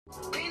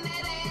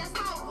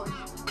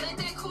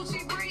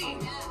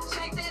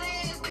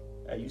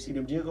Hey, you see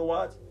them jiggle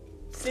watch?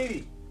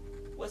 C,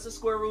 what's the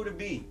square root of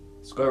B?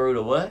 Square root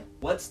of what?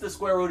 What's the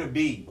square root of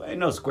B? Well, ain't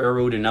no square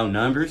root of no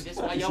numbers. That's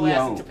why your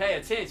ass need to pay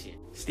attention.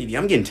 Stevie,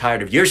 I'm getting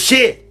tired of your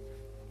shit.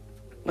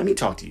 Let me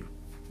talk to you.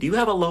 Do you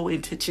have a low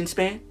attention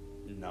span?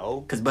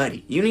 No. Cause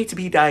buddy, you need to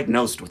be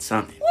diagnosed with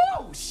something.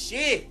 Whoa,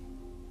 shit.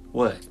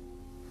 What?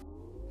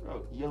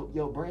 Bro,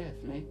 yo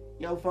breath, man.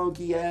 Yo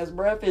funky ass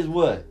breath is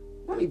what?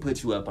 Let me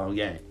put you up on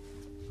game.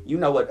 You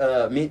know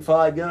what mint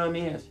 5 gum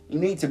is? You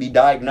need to be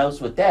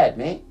diagnosed with that,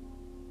 man.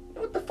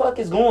 What the fuck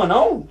is going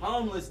on?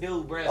 Homeless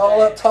dude breath.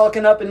 All up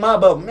talking up in my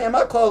bubble. Man,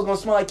 my clothes gonna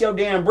smell like your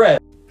damn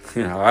breath.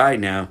 All right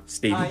now,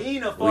 Stevie.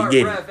 Hyena We fart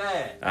get breath it.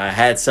 ass. I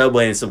had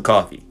Subway and some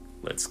coffee.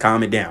 Let's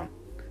calm it down.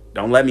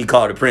 Don't let me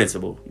call the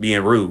principal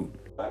being rude.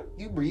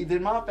 You breathed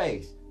in my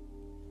face.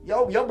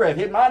 Your breath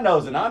hit my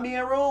nose and I'm being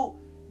rude?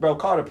 Bro,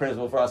 call the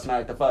principal before I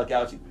smack the fuck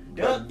out you.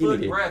 Duck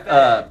foot breath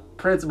ass.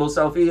 Principal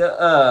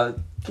Sophia,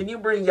 can you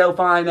bring your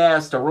fine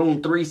ass to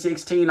room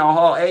 316 on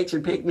Hall H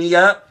and pick me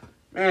up?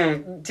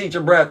 Man, teacher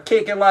breath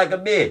kicking like a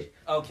bitch.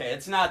 Okay,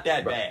 it's not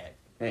that bad.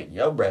 Man,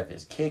 your breath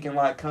is kicking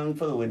like kung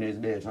fu in this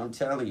bitch. I'm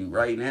telling you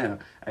right now.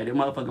 Hey, the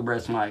motherfucker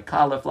breath smell like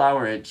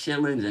cauliflower and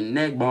chitlins and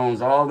neck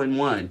bones all in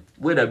one.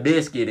 With a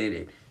biscuit in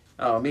it.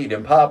 Oh, me,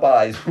 them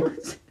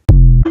Popeyes.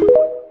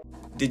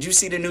 Did you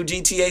see the new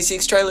GTA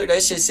 6 trailer?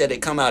 That shit said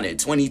it come out in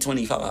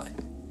 2025.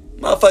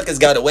 Motherfuckers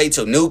gotta wait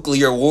till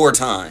nuclear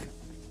wartime.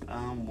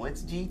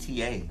 What's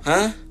GTA?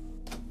 Huh?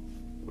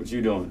 What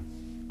you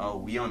doing? Oh,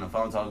 we on the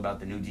phone talking about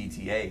the new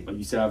GTA. Oh,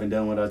 you said I haven't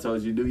done what I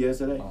told you to do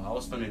yesterday? I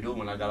was finna do it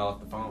when I got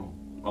off the phone.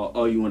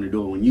 Oh, you want to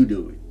do it when you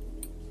do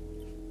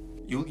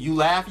it? You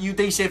laugh? You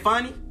think shit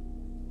funny?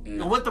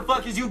 No. What the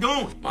fuck is you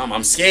doing? Mom,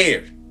 I'm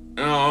scared.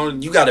 Oh,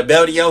 you got a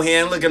belt in your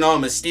hand looking all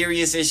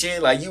mysterious and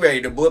shit like you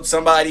ready to whoop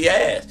somebody's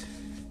ass.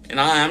 And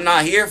I'm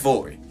not here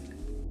for it.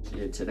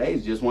 Shit,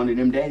 today's just one of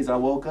them days I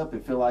woke up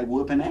and feel like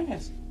whooping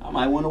ass. I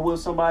might want to whoop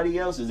somebody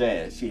else's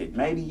ass. Shit,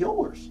 maybe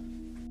yours.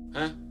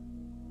 Huh?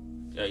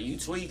 Yeah, you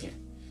tweaking.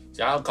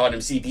 So I'll call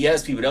them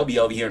CPS people. They'll be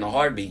over here in a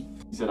heartbeat.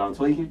 You said I'm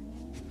tweaking?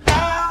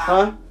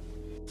 Huh?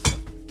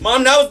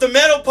 Mom, that was the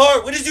metal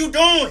part. What is you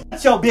doing?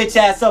 Shut your bitch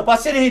ass up. I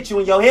should have hit you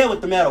in your head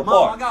with the metal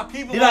Mom, part. I got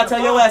people. Did I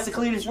tell your ass to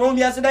clean this room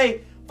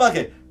yesterday?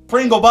 Fucking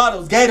Pringle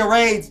bottles,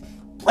 Gatorades,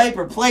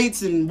 paper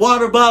plates, and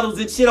water bottles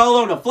and shit all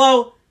on the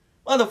floor.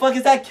 Motherfucker,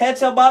 is that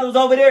ketchup bottles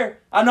over there?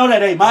 I know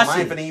that ain't my shit.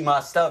 I ain't finna eat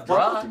my stuff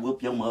dry.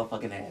 Whoop your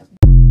motherfucking ass.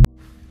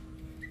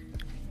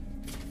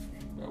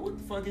 Bro, what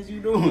the fuck is you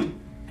doing?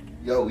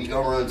 Yo, we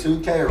gonna run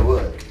 2K or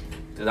what?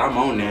 Cause I'm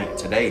on that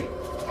today.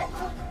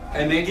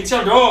 Hey man, get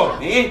your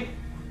dog, man.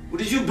 What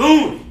is you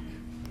doing?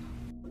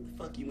 What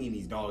the fuck you mean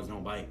these dogs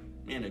don't bite?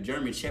 Man, a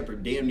German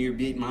Shepherd damn near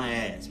bit my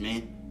ass,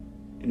 man.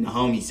 And the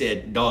homie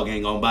said the dog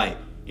ain't gonna bite.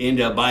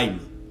 Ended up biting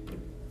me.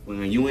 Well,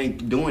 you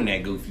ain't doing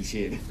that goofy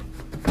shit.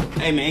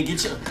 Hey man,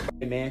 get your...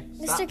 Hey man,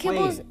 Mr.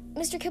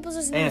 Kibbles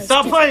is And nice.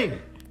 stop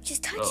playing.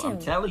 Just touch him. I'm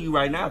telling you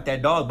right now, if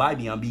that dog bite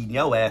me, I'm beating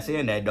your ass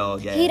and that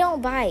dog ass. He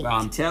don't bite. Bro,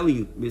 I'm telling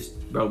you,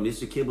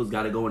 Mr. Kibble's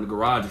gotta go in the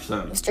garage or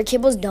something. Mr.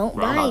 Kibbles don't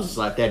Bro, I'm about to bite.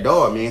 slap that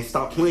dog, man.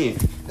 Stop playing.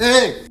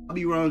 Hey! I'll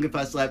be wrong if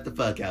I slap the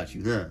fuck out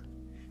you, huh?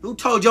 Who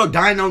told your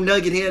dino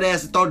nugget head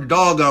ass to throw the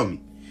dog on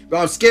me?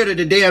 Bro, I'm scared of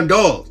the damn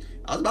dogs.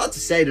 I was about to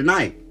say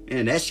tonight.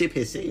 Man, that ship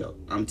has sailed.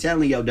 I'm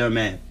telling your dumb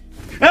ass.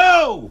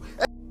 No!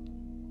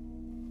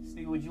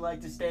 Steve, would you like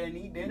to stay and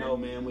eat dinner? No,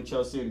 man. With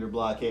your cinder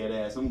blockhead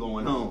ass, I'm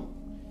going home.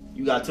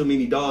 You got too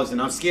many dogs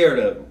and I'm scared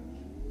of them.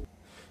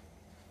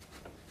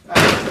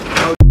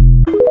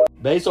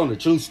 Based on the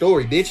true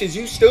story, bitches,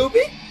 you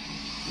stupid?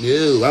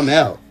 No, I'm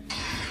out.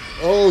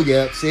 Oh,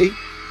 yeah, see?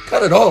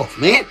 Cut it off,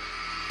 man.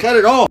 Cut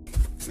it off.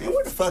 Man,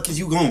 where the fuck is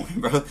you going,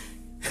 bro?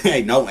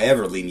 Hey, don't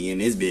ever leave me in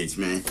this bitch,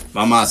 man.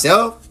 By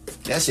myself?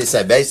 That shit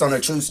said based on a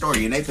true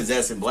story and they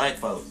possessing black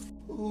folks.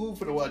 Ooh,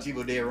 finna watch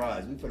Evil Dead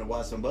Rise. We finna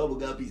watch some Bubble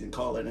Guppies and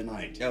call it a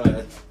night.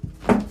 What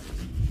the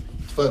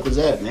fuck was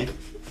that, man?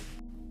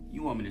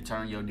 You want me to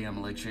turn your damn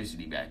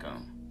electricity back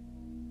on?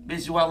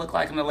 Bitch, do I look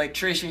like an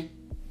electrician?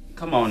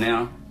 Come on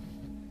now.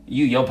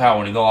 Your power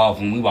wanna go off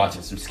when we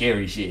watching some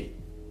scary shit.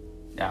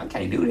 Yeah, I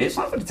can't do this.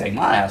 I'm gonna take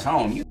my ass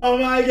home. Oh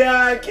my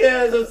God,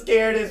 kids, I'm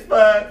scared as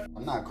fuck.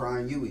 I'm not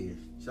crying, you is.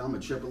 So I'm a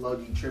triple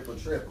OG, triple.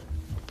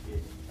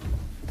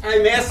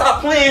 Hey man,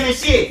 stop playing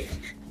this shit.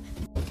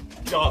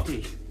 Get off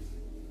me.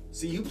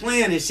 See, you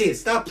playing this shit.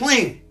 Stop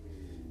playing.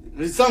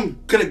 Some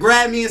could have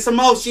grabbed me in some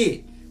more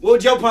shit. What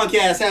would your punk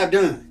ass have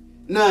done?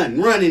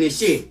 None. Running and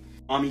shit.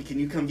 Mommy, can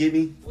you come get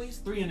me? Well, it's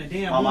 3 in the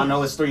damn Mom, I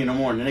know it's 3 in the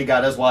morning. They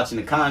got us watching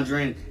The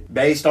Conjuring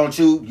based on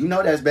true. You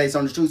know that's based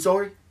on the true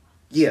story?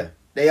 Yeah.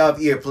 They up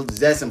here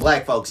possessing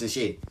black folks and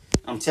shit.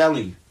 I'm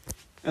telling you.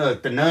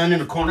 Look, the nun in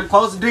the corner.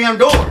 Close the damn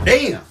door.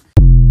 Damn.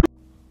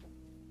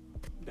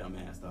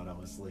 Dumbass thought I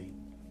was asleep.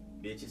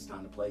 Bitch, it's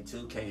time to play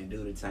 2K and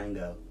do the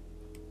tango.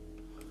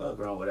 Fuck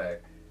wrong with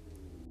that?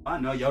 I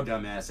know your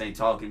dumb ass ain't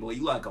talking, boy.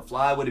 You like a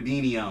fly with a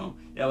beanie on.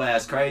 Your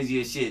ass crazy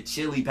as shit.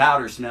 Chili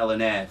powder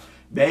smelling ass.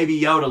 Baby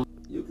Yoda.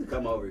 You can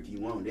come over if you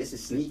want. This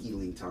is sneaky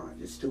link time.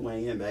 It's 2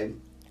 a.m., baby.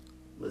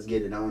 Let's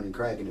get it on and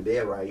crack in the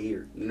bed right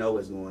here. You know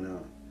what's going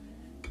on.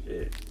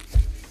 Shit.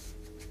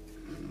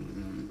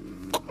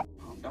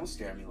 Oh, don't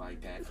stare at me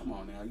like that. Come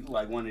on now. You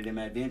like one of them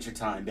Adventure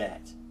Time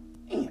bats.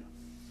 Damn.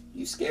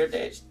 You scared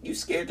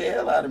the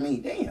hell out of me.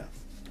 Damn.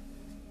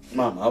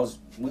 Mom,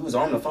 we was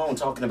on the phone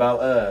talking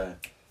about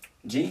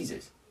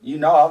Jesus. You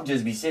know I would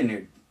just be sitting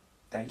there.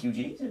 Thank you,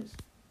 Jesus.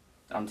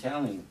 I'm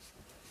telling you.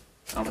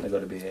 I'm gonna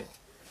go to bed.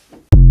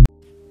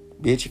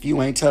 Bitch, if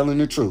you ain't telling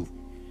the truth,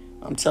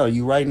 I'm telling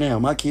you right now,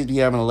 my kids be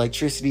having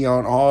electricity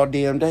on all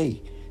damn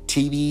day.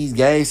 TVs,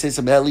 game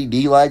system, LED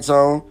lights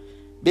on.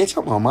 Bitch,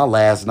 I'm on my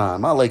last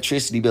nine. My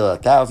electricity bill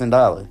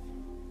 $1,000.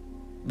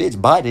 Bitch,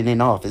 Biden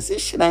in office.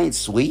 This shit ain't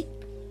sweet.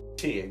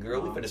 Shit,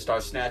 girl, we finna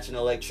start snatching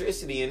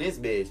electricity in this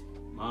bitch.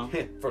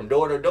 From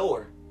door to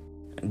door.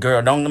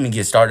 Girl, don't let me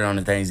get started on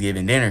the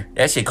Thanksgiving dinner.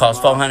 That shit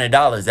cost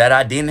 $400 that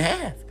I didn't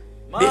have.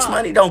 Mom. Bitch,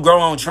 money don't grow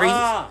on trees.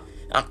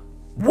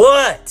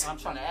 What? I'm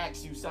trying to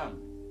ask you something.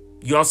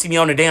 You don't see me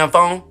on the damn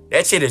phone?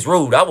 That shit is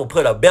rude. I will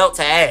put a belt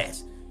to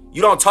ass.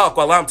 You don't talk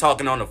while I'm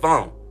talking on the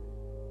phone.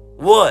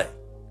 What?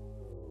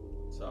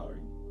 Sorry.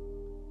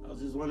 I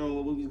was just wondering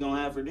what we was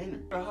gonna have for dinner.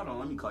 Bro, hold on,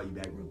 let me call you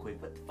back real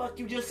quick. What the fuck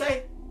you just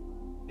say?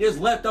 There's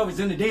leftovers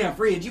in the damn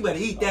fridge. You better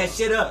eat that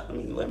shit up.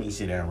 Let me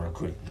sit down real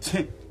quick.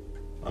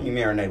 Let me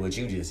marinate what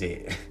you just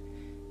said.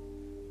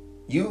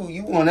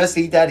 You want us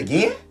to eat that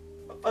again?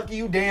 What the fuck are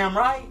you damn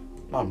right?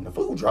 Mom, the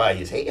food dry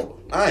as hell.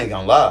 I ain't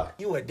gonna lie.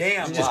 You a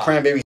damn lie. Just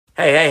cranberry.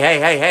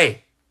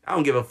 Hey. I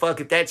don't give a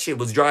fuck if that shit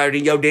was drier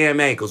than your damn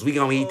ankles. We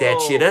gonna eat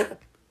that shit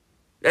up.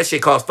 That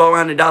shit cost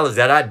 $400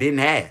 that I didn't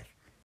have.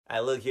 Hey,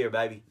 look here,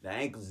 baby. The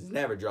ankles is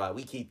never dry.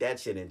 We keep that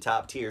shit in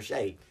top tier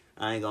shape.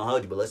 I ain't gonna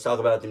hold you, but let's talk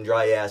about them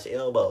dry ass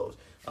elbows.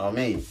 Oh,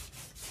 me.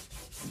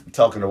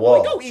 Talking to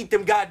wall. Go eat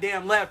them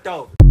goddamn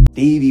leftovers.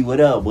 Stevie, what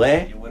up,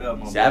 boy? Yeah, what up,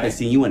 my boy? I haven't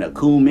seen you in a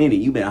cool minute.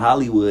 You been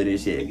Hollywood and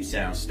shit. You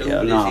sound stupid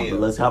as hell. But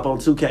let's hop on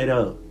 2K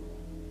though.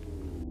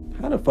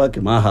 How the fuck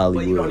am I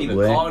Hollywood, boy? You don't even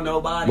call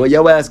nobody. Boy,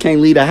 your ass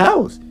can't leave the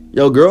house.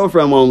 Your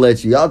girlfriend won't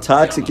let you. Y'all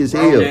toxic as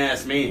hell.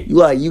 Ass man.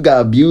 You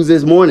got abused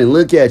this morning.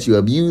 Look at you.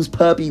 Abused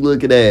puppy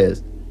looking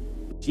ass.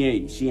 She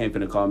ain't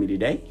finna call me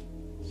today.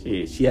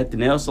 Shit, she at the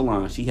nail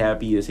salon. She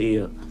happy as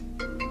hell.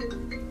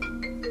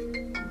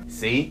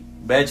 See?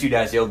 Bet you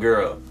that's your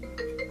girl.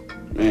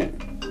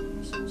 Man.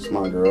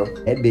 My girl.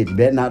 That bitch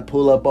better not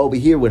pull up over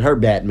here with her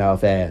bat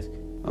mouth ass.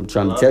 I'm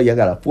trying to tell you, I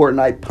got a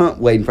Fortnite pump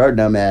waiting for her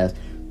dumb ass.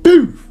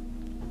 Boof!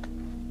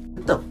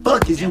 What the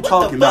fuck is you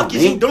talking about, man? What the fuck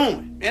is you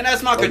doing? Man,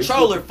 that's my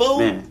controller, fool.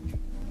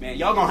 Man,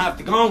 y'all gonna have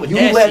to go on with that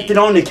shit. You left it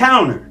on the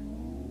counter.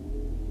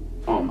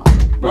 Oh my.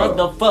 What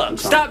the fuck?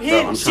 Stop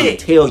hitting shit. I'm trying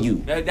to tell you.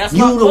 That's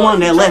you the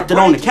one that left it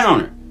on the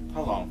counter.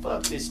 Hold on,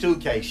 fuck this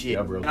 2K shit.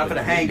 I'm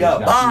gonna hang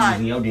up. Bye.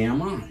 Losing your damn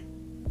mind.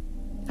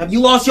 Have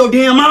you lost your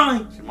damn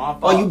mind?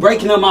 Oh, you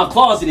breaking up my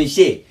closet and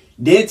shit.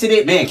 Dented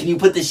it, man. Can you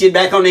put this shit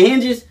back on the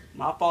hinges?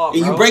 My fault,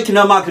 bro. And you breaking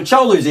up my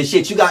controllers and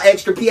shit. You got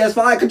extra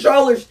PS5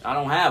 controllers? I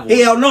don't have one.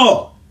 Hell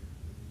no.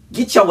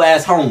 Get your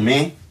ass home,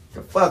 man. What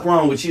the fuck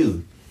wrong with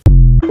you?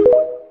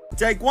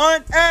 Take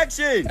one,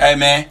 action. Hey,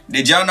 man.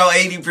 Did y'all know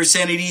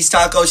 80% of these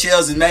taco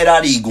shells is made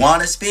out of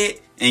iguana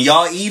spit? And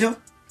y'all eat them?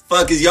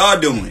 Fuck is y'all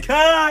doing?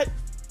 Cut.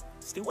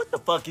 Steve, what the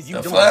fuck is you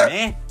doing,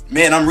 man?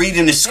 Man, I'm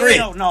reading the script.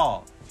 Hell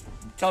no.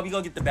 Toby,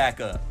 go get the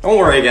backup. Don't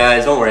worry,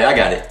 guys. Don't worry. I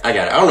got it. I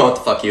don't know what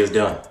the fuck he was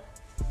doing.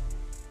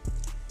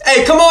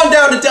 Hey, come on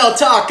down to Del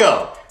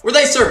Taco, where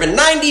they serving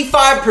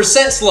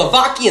 95%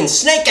 Slovakian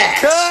snake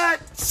ass. Cut!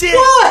 Shit!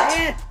 What?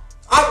 Man.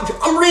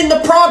 I'm reading the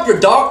prompter,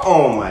 dog.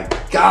 Oh, my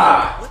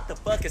God. What the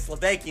fuck is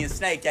Slovakian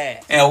snake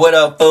ass? And what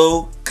up,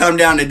 fool? Come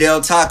down to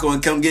Del Taco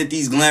and come get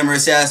these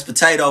glamorous ass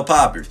potato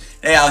poppers.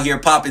 They out here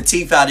popping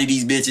teeth out of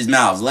these bitches'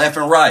 mouths, left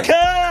and right.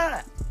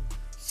 Cut!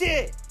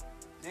 Shit!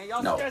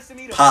 No,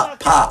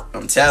 pop,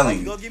 I'm telling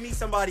you. Go give me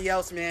somebody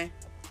else, man.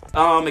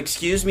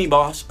 Excuse me,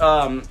 boss.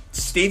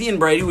 Stevie and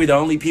Brady were the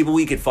only people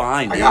we could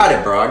find. I got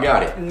it, bro. I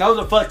got it. No,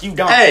 the fuck you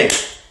don't. Hey,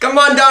 come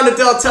on down to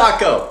Del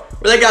Taco,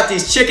 where they got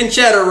these chicken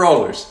cheddar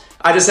rollers.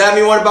 I just had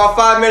me one about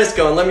 5 minutes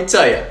ago, and let me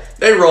tell you,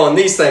 they rolling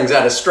these things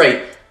out of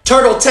straight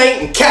turtle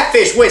taint and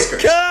catfish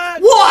whiskers.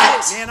 Cut.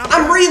 What? Man,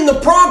 I'm reading the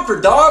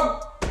prompter,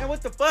 dog. Man,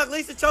 what the fuck?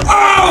 Lisa chose.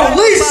 Oh,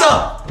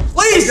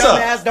 Lisa!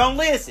 Dumb ass don't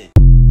listen.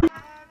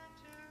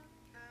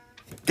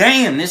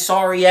 Damn, this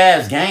sorry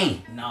ass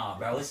game. Nah,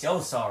 bro, it's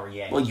your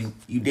sorry ass. Well,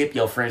 you dip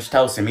your French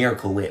toast in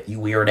Miracle Whip, you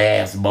weird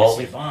ass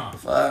boy.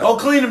 Go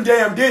clean them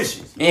damn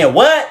dishes. Man,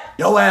 what?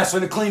 Yo ass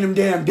finna clean them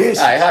damn dishes.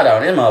 All right, hold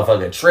on, this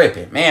motherfucker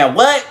tripping. Man,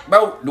 what?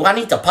 Bro, do I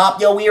need to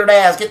pop your weird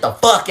ass? Get the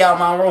fuck out of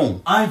my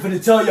room. I ain't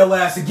finna tell your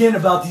ass again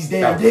about these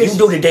damn dishes.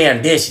 You do the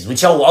damn dishes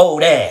with your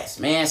old ass,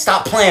 man.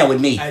 Stop playing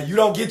with me. Hey, you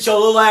don't get your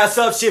little ass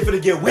up, shit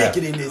finna get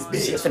wicked in this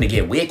bitch. Shit finna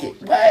get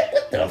wicked?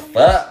 What the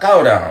fuck?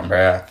 Hold on,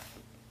 bro.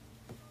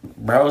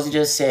 Bros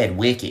just said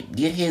wicked.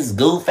 Get his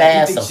goof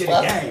ass the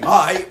fuck.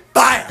 Alright,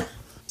 bam!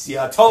 See,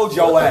 I told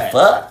your ass.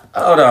 Fuck?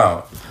 Hold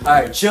on.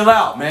 Alright, chill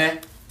out, man.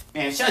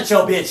 Man, shut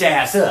your bitch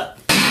ass up.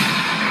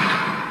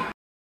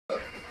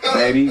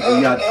 Baby, we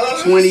got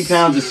 20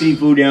 pounds of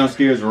seafood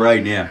downstairs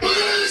right now.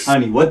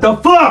 Honey, what the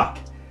fuck?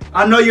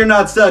 I know you're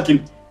not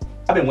sucking.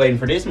 I've been waiting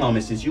for this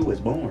moment since you was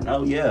born.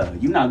 Oh yeah,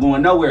 you not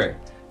going nowhere.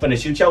 Finna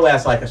shoot your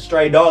ass like a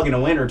stray dog in the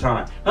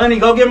wintertime. Honey,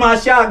 go get my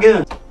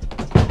shotgun.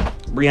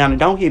 Brianna,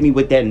 don't hit me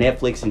with that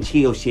Netflix and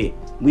chill shit.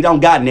 We don't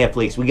got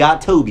Netflix, we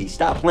got Tubi.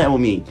 Stop playing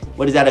with me.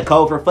 What is that, a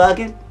code for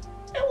fucking?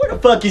 Man, where the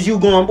fuck is you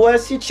going, boy?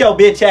 Sit your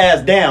bitch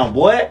ass down,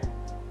 boy.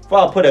 Before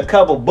I put a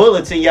couple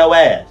bullets in your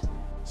ass.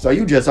 So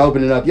you just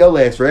opening up your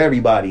legs for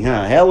everybody,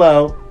 huh?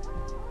 Hello?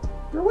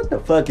 Girl, what the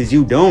fuck is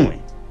you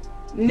doing?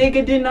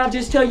 Nigga, didn't I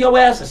just tell your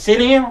ass to sit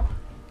down?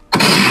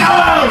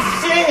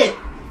 Oh, shit!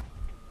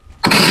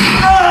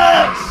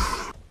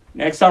 Oh!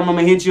 Next time I'm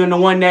gonna hit you in the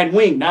one that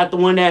wink, not the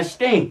one that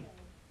stink.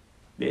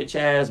 Bitch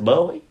ass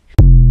boy.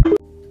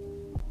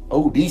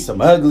 Oh, these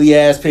some ugly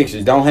ass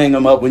pictures. Don't hang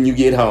them up when you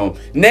get home.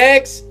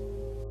 Next!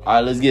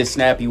 Alright, let's get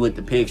snappy with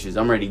the pictures.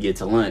 I'm ready to get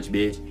to lunch,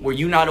 bitch. Were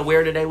you not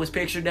aware today was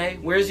picture day?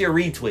 Where's your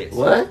retwist?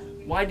 What?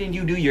 Why didn't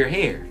you do your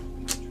hair?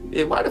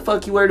 Yeah, why the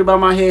fuck you worried about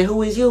my hair?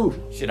 Who is you?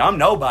 Shit, I'm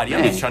nobody.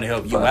 I'm Man, just trying to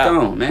help you fuck out.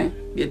 on, man.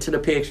 Get to the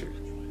pictures.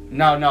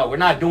 No, we're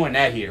not doing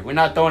that here. We're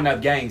not throwing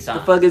up gang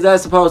signs. The fuck is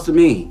that supposed to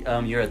mean?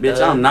 You're a thug.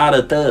 Bitch, I'm not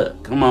a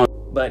thug. Come on.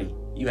 Buddy,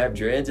 you have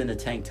dreads and a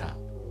tank top.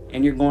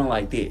 And you're going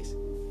like this.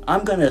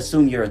 I'm gonna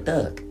assume you're a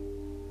thug.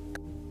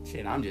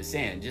 Shit, I'm just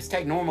saying. Just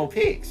take normal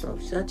pics. So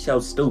shut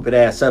your stupid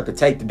ass up and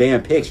take the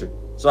damn picture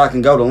so I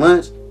can go to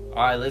lunch.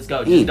 Alright, let's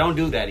go. Just don't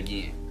do that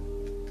again.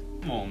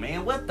 Come on,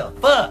 man. What the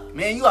fuck?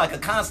 Man, you like a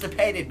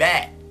constipated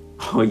bat.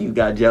 Oh, you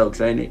got jokes,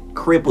 ain't it?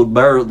 Crippled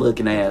bird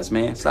looking ass,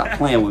 man. Stop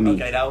playing with me.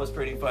 Okay, that was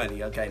pretty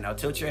funny. Okay, now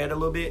tilt your head a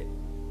little bit.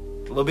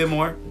 A little bit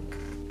more.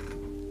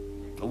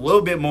 A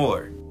little bit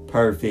more.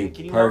 Perfect.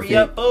 Can you Perfect.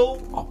 hurry up, boo?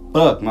 Oh,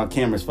 fuck. My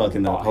camera's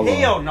fucking up. Hold on.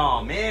 Hell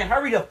no, man.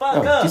 Hurry the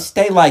fuck Yo, up. just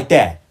stay like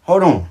that.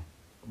 Hold on.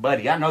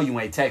 Buddy, I know you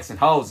ain't texting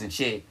hoes and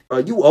shit. Bro,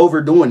 you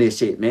overdoing this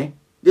shit, man.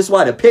 This is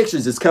why the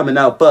pictures is coming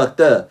out fucked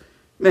up.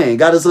 Man,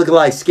 got us looking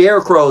like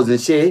scarecrows and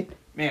shit.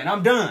 Man,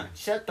 I'm done.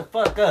 Shut the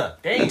fuck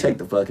up. Damn. Take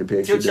the fucking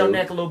picture, Tilt your dude.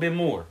 neck a little bit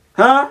more.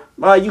 Huh?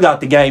 Oh, you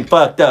got the game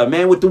fucked up,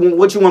 man. What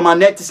you want my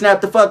neck to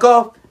snap the fuck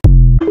off?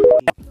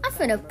 I'm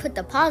finna put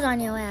the paws on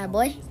your ass,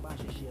 boy.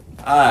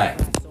 Alright.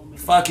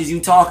 Fuck is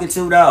you talking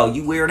to, though?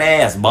 You weird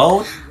ass,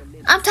 boy.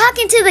 I'm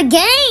talking to the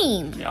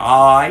game.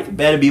 Alright,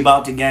 better be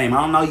about the game.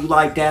 I don't know you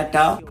like that,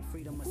 though.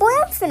 Boy,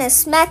 I'm finna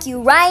smack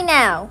you right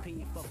now.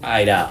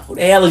 Alright, who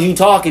the hell are you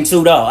talking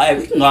to, though? Hey,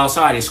 we can go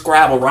outside and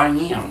scrabble right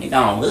now. Nigga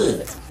on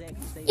hood.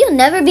 You'll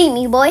never beat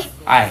me, boy.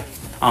 Alright,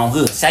 on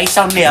hood. Say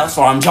something else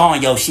or I'm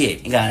drawing your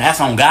shit. Nigga, that's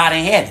on God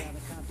in heaven.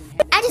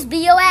 I just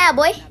beat your ass,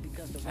 boy.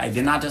 Hey,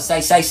 didn't I just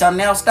say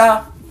something else,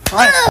 though?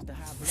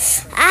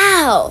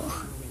 Ow.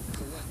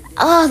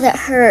 Oh, that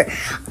hurt.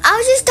 I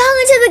was just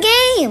talking to the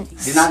game.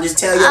 Didn't I just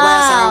tell your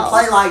ass I don't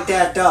play like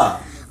that, though?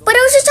 But I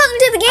was just talking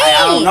to the game.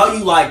 I don't know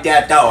you like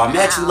that, though. I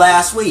met you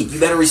last week. You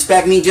better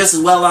respect me just as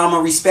well as I'm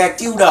gonna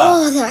respect you, though.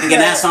 Oh, that Nigga, hurt.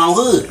 that's on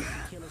hood.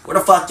 Where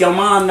the fuck your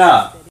mom,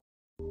 though?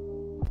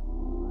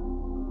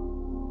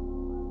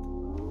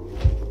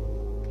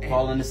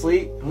 Falling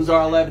asleep? Who's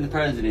our 11th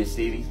president,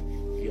 Stevie?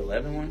 The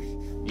 11th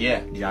one?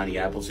 Yeah, Johnny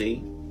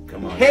Appleseed.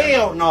 Come on.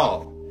 Hell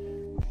no!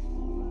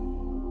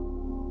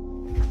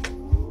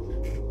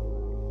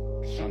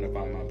 Trying to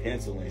find my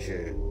pencil and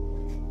shit.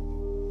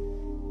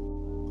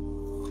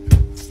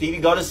 Stevie,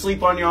 go to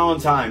sleep on your own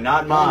time,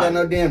 not I mine. ain't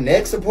got no damn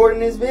neck support in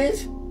this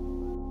bitch.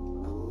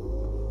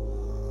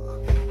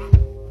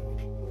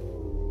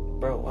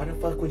 Bro, why the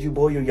fuck would you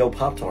boil your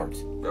Pop-Tarts?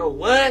 Bro,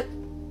 what?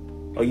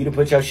 Oh, you done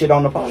put your shit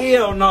on the pot?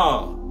 Hell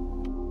no.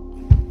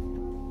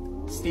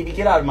 Stevie,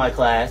 get out of my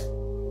class.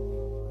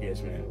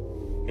 Yes, ma'am.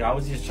 Yeah, I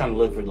was just trying to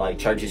look for, like,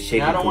 church's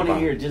chicken. I don't want to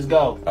hear it. Just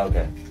go.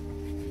 Okay.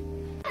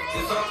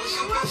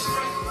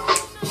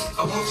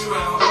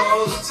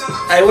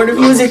 Hey, where the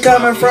music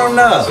coming from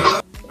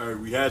now?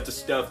 We had to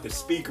stuff the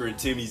speaker in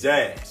Timmy's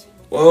ass.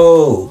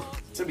 Whoa.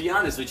 To be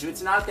honest with you,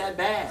 it's not that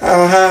bad.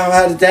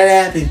 How did that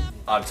happen?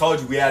 I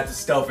told you we had to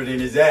stuff it in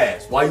his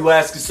ass. Why you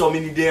asking so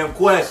many damn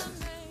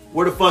questions?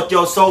 Where the fuck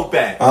your soap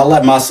at? I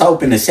left my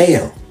soap in the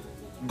cell.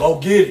 Go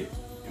get it.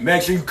 And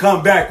make sure you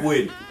come back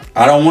with it.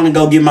 I don't want to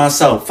go get my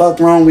soap. Fuck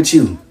wrong with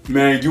you?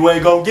 Man, you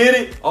ain't gonna get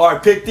it?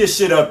 Alright, pick this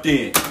shit up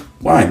then.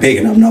 Well, I ain't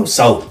picking up no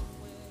soap.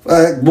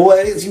 Fuck, boy,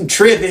 is you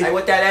tripping? Hey,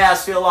 what that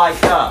ass feel like,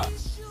 huh?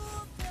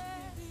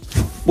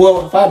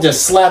 Well, if I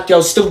just slapped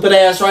your stupid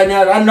ass right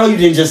now, I know you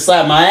didn't just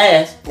slap my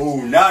ass.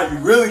 Ooh, now you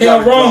really Hell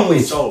got wrong with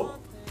you? soap.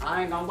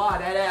 I ain't gonna lie,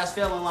 that ass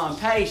feeling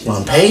impatient.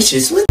 My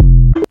patience? What?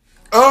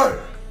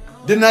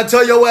 Didn't I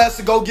tell your ass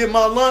to go get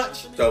my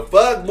lunch? The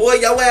fuck, boy?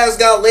 Your ass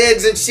got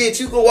legs and shit.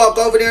 You can walk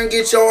over there and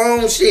get your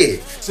own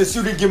shit. Since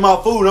you didn't get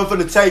my food, I'm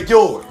finna take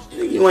yours.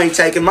 You ain't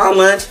taking my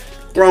lunch.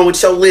 What's wrong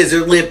with your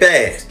lizard lip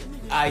ass?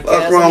 I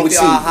What's wrong with you?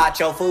 how hot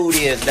your food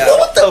is, though.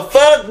 What the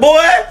fuck,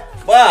 boy?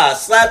 Why?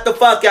 Slap the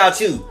fuck out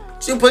you.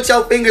 You put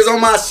your fingers on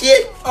my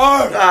shit?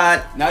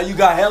 God. Now you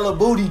got hella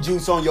booty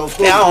juice on your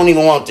food. Man, I don't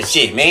even want the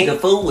shit, man. The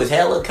food was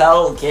hella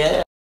cold,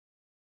 kid.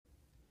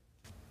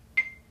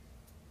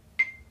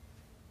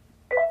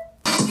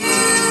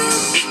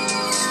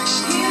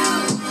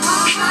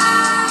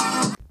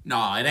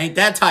 No, it ain't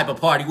that type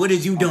of party. What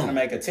is you doing? I'm gonna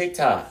make a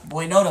TikTok.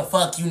 Boy, no the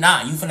fuck you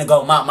not. You finna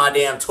go mop my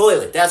damn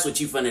toilet. That's what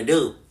you finna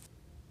do.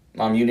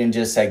 Mom, you didn't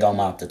just say go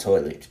mop the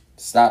toilet.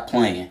 Stop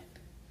playing.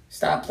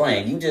 Stop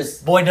playing. You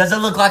just... Boy, does it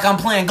look like I'm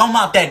playing? Go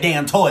mop that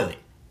damn toilet.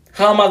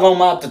 How am I gonna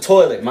mop the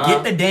toilet, Mom?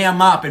 Get the damn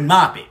mop and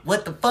mop it.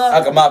 What the fuck?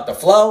 I can mop the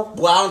floor?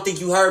 Well, I don't think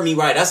you heard me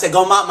right. I said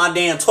go mop my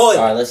damn toilet.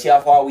 Alright, let's see how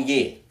far we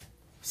get.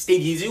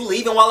 Stevie, is you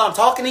leaving while I'm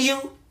talking to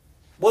you?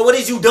 Boy, what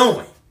is you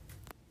doing?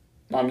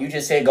 Mom, you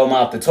just said go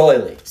mop the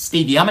toilet.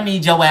 Stevie, I'm gonna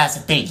need your ass to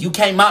think. You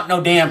can't mop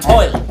no damn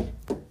toilet.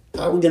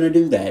 How are we gonna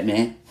do that,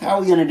 man? How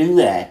are we gonna do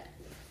that?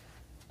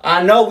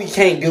 I know we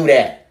can't do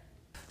that.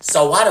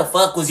 So why the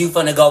fuck was you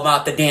finna go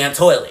mop the damn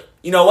toilet?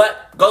 You know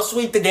what? Go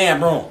sweep the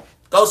damn room.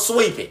 Go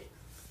sweep it.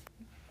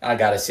 I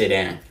gotta sit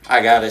down.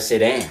 I gotta sit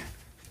down.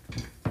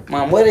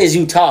 Mom, what is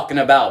you talking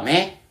about,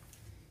 man?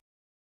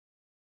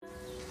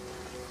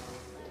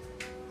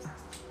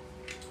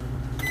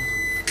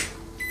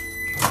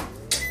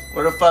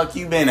 Where the fuck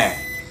you been at?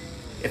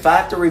 If I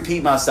have to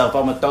repeat myself,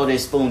 I'm gonna throw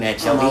this spoon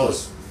at your head.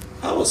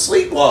 I was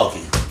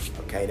sleepwalking.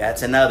 Okay,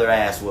 that's another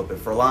ass whooping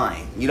for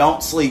lying. You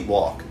don't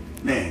sleepwalk.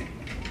 Man,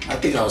 I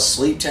think I was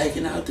sleep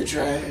taking out the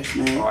trash,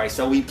 man. Alright,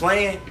 so we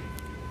playing?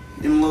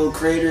 Them little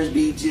craters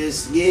be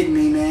just getting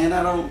me, man.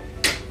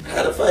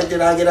 How the fuck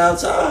did I get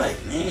outside,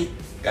 man?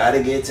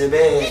 Gotta get to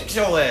bed. Get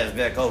your ass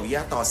back over here.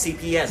 I thought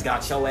CPS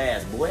got your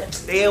ass, boy.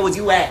 The hell was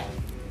you at?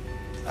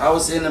 I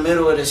was in the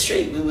middle of the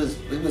street. We was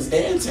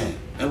dancing.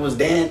 It was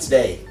dance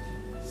day.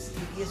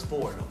 It's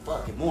 4 in the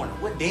fucking morning.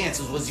 What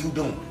dances was you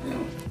doing?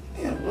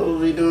 Yeah, what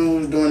was we doing? We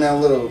was doing that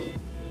little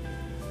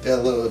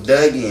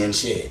Dougie and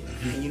shit.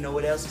 And you know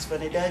what else is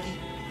funny, Dougie?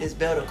 This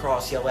belt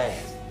across your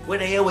ass. Where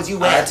the hell was you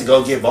at? I had to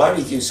go get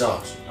barbecue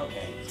sauce.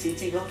 Okay,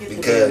 TT, go get the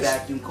Because- damn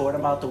vacuum cord.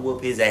 I'm about to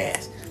whoop his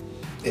ass.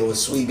 It was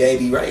Sweet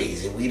Baby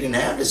Ray's, and we didn't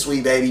have the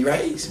Sweet Baby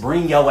Ray's.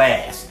 Bring your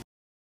ass.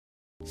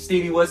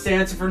 Stevie, what's the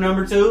answer for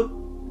number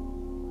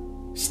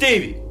 2?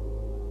 Stevie.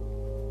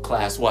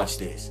 Class, watch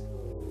this.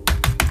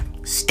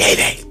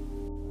 Stevie.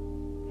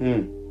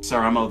 Sir,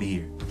 I'm over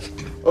here.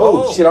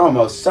 Oh, shit, I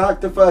almost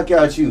socked the fuck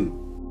out you.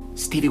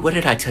 Stevie, what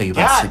did I tell you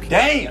about God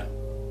damn.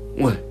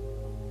 What?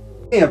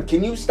 Damn,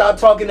 can you stop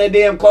talking that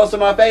damn close to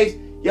my face?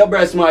 Your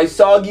breath smells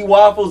soggy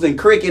waffles and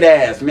cricket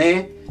ass,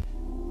 man.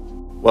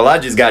 Well, I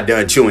just got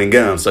done chewing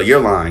gum, so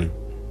you're lying.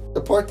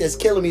 The part that's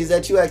killing me is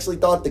that you actually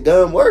thought the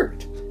gum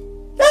worked.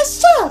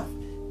 That's tough.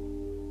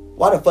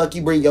 Why the fuck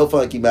you bring your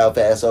funky mouth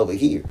ass over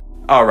here?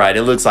 All right,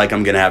 it looks like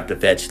I'm gonna have to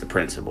fetch the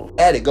principal.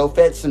 Had to go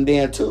fetch some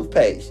damn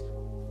toothpaste.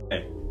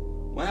 Hey,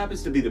 what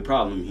happens to be the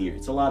problem here?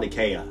 It's a lot of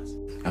chaos.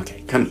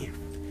 Okay, come here.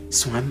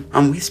 So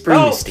I'm whispering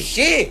to Steve.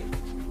 Shit.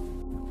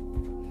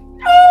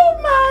 Oh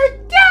my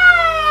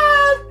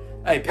God!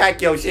 Hey,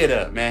 pack your shit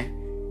up,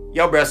 man.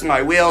 Your breath smell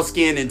like whale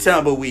skin and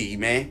tumbleweed,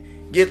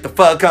 man. Get the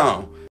fuck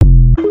on.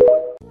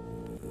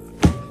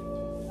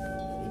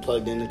 You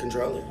plugged in the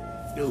controller.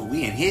 Dude,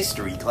 we in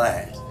history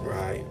class.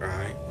 Right.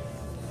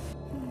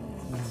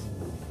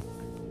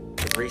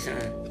 The free sign,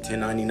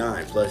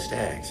 $10.99 plus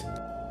tax.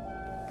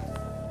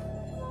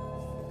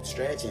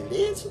 Stretching,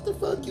 bitch. What the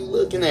fuck you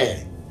looking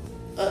at?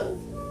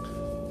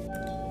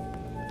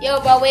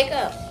 Yo, bro, wake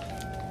up.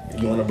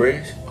 You want a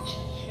brush?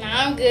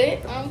 Nah, I'm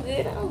good. I'm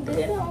good.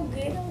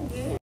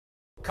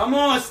 Come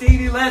on,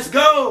 Stevie, let's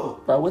go.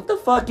 Bro, what the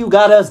fuck you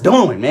got us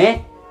doing,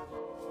 man?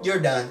 You're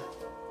done.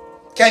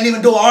 Can't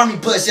even do an army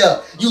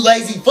push-up. You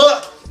lazy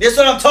fuck. That's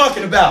what I'm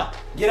talking about.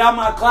 Get out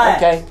my class.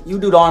 Okay, you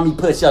do the army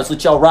push-ups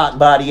with your rock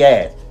body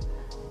ass.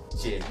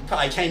 Shit, you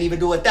probably can't even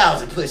do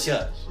 1,000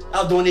 push-ups. I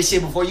was doing this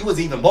shit before you was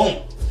even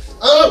born.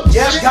 Oh,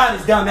 yeah, got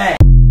his dumb ass.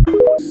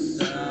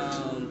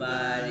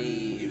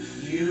 Somebody,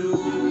 if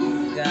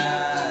you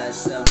got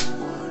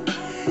someone,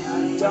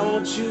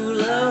 don't you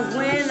love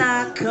when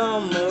I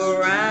come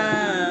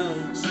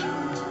around?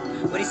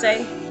 What'd he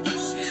say?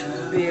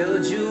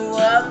 Build you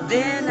up,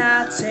 then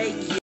I'll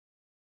take you.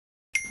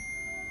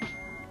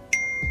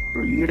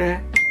 Bro, you hear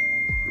that?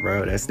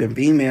 Bro, that's them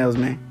females,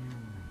 man.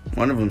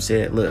 One of them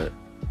said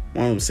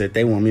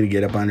they want me to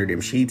get up under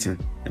them sheets and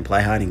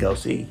play hide and go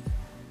seek.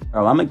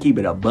 Bro, I'm gonna keep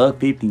it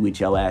 $150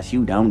 with your ass.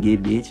 You don't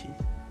get bitches.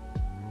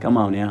 Come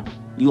on now.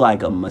 You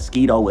like a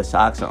mosquito with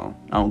socks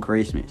on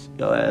Christmas.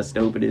 Your ass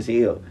stupid as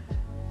hell.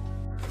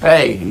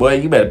 Hey, boy,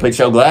 you better put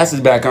your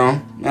glasses back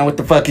on. Now what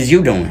the fuck is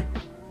you doing?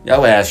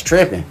 Your ass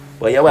tripping.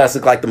 Boy, your ass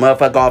look like the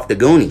motherfucker off the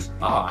Goonies.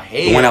 Oh,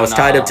 hell The one that was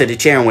tied up to the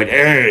chair and went,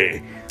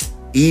 "Ugh."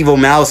 Evil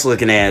mouse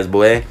looking ass,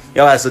 boy.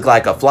 Your ass look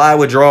like a fly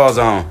with drawers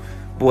on.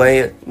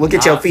 Boy, look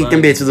at your feet.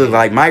 Them bitches look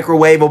like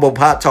microwavable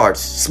Pop-Tarts.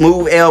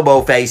 Smooth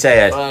elbow face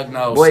ass. Fuck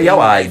no, Boy, your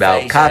Steve eyes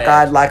about face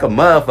cockeyed ass. like a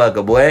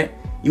motherfucker, boy.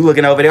 You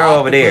looking over there,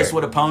 over there. Octopus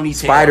with a ponytail.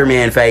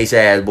 Spider-Man face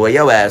ass, boy.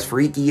 Your ass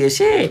freaky as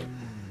shit.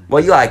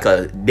 Boy, you like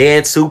a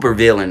dead super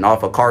villain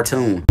off a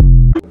cartoon.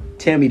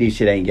 Tell me this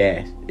shit ain't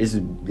gas. This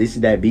is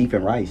that beef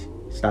and rice.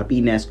 Stop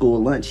eating that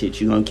school lunch shit.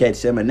 You gonna catch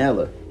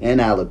salmonella and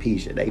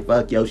alopecia. They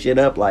fuck your shit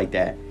up like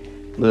that.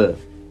 Look.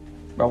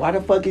 Bro, why the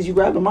fuck is you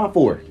grabbing my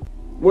fork?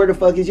 Where the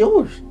fuck is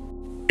yours?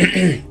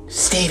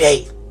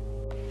 Stevie.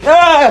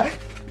 Ah!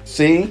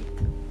 See?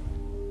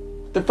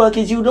 The fuck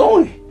is you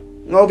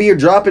doing? I'm over here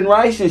dropping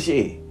rice and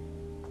shit.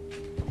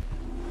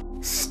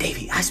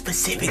 Stevie, I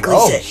specifically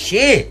Oh, said.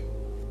 shit.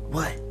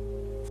 What?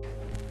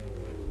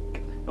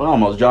 I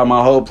almost dropped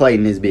my whole plate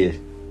in this bitch.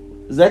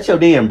 Is that your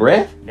damn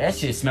breath? That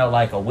shit smelled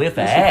like a whiff of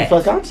That's ass. what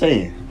the fuck I'm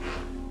saying.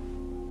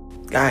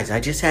 Guys, I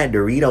just had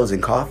Doritos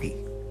and coffee.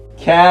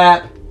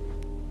 Cap.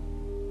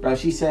 Bro,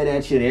 she say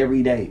that shit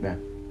every day, bro.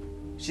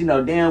 She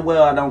know damn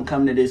well I don't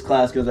come to this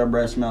class because her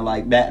breath smell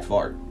like bat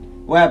fart.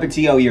 What happened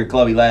to your ear,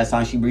 Chloe, last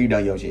time she breathed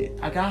on your shit?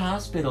 I got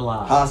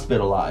hospitalized.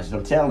 Hospitalized,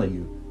 I'm telling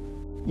you.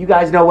 You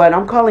guys know what?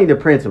 I'm calling the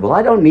principal.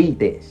 I don't need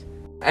this.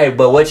 Hey,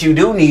 but what you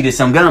do need is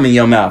some gum in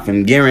your mouth,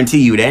 and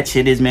guarantee you that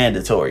shit is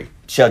mandatory.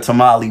 Shut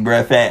tamale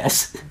breath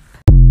ass.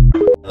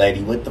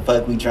 Lady, what the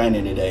fuck we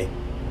training today?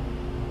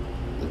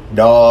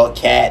 Dog,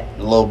 cat,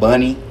 little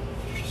bunny.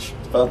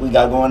 What the fuck we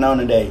got going on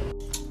today?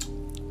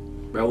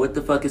 Bro, what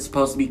the fuck is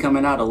supposed to be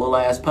coming out? A little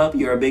ass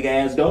puppy or a big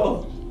ass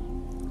dog?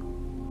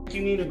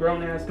 You mean a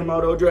grown ass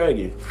Komodo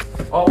dragon?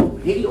 Oh,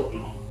 hell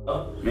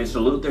no.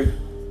 Mr. Luther,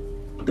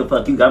 what the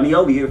fuck you got me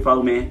over here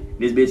for, man?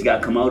 This bitch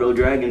got Komodo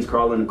dragons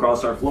crawling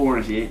across our floor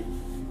and shit.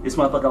 This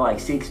motherfucker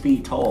like 6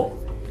 feet tall.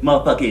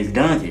 Motherfucker is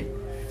dungeon.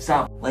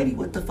 Stop. Lady,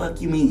 what the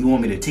fuck you mean you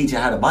want me to teach her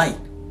how to bite?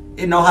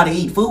 It know how to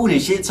eat food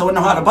and shit, so it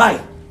know how to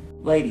bite.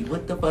 Lady,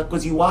 what the fuck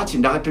was you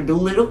watching, Dr.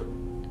 Doolittle?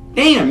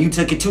 Damn, you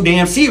took it too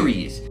damn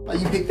serious. Why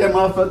you picked that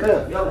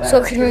motherfucker up?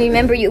 So I can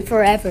remember you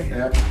forever.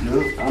 Yeah,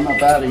 nope, I'm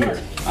up out of here.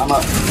 I'm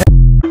up.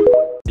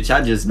 Bitch,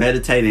 I just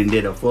meditated and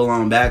did a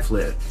full-on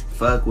backflip.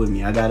 Fuck with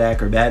me, I got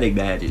acrobatic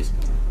badges.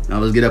 Now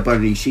let's get up under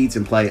these sheets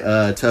and play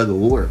tug of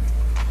war.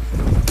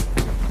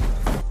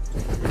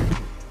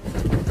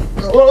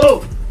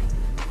 Whoa!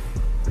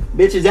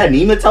 Bitch, is that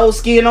nematode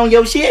skin on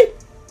your shit?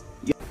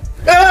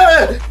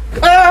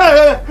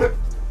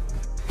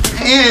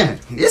 Man,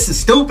 this is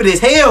stupid as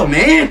hell,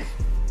 man.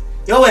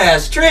 Your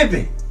ass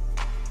tripping.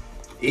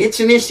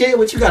 Itching and shit?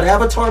 What, you got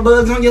avatar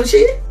bugs on your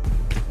shit?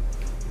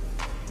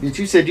 Bitch,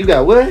 you said you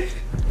got what?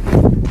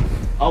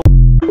 Oh.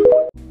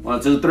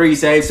 1, 2, 3,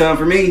 save some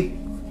for me.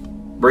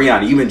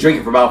 Brianna, you been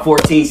drinking for about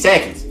 14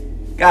 seconds.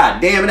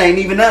 God damn, it ain't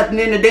even nothing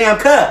in the damn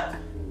cup.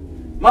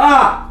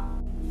 Ma!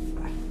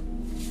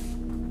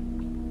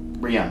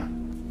 Brianna,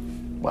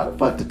 why the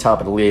fuck the top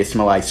of the lid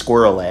smell like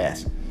squirrel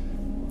ass?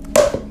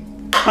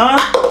 Huh?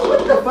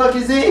 What the fuck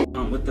is it?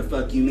 What the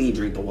fuck you mean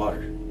drink the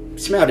water?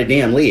 Smell the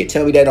damn lid.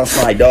 Tell me that don't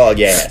smell like dog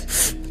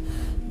ass.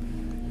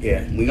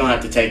 Yeah, we gonna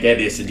have to take that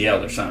bitch to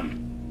jail or something.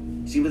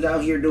 She was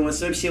out here doing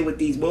some shit with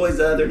these boys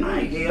the other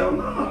night. Hell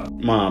no.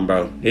 Mom,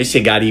 bro, this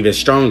shit got even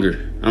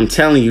stronger. I'm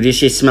telling you, this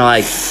shit smell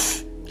like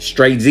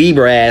straight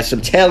zebra ass. I'm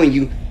telling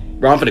you.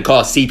 Bro, I'm finna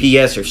call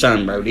CPS or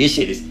something, bro. This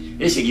shit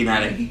getting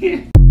out of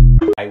here.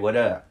 Hey, what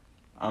up?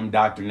 I'm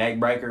Dr.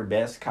 Neckbreaker,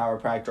 best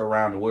chiropractor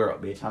around the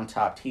world, bitch. I'm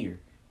top tier.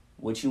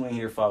 What you in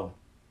here for?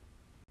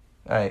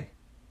 Hey,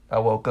 I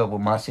woke up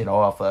with my shit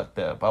all fucked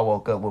up. I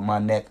woke up with my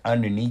neck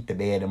underneath the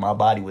bed and my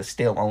body was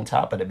still on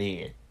top of the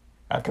bed.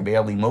 I could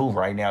barely move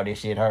right now. This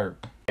shit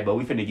hurt. Hey, but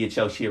we finna get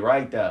your shit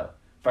right, though.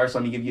 First,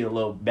 let me give you a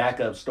little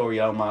backup story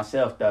on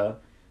myself, though.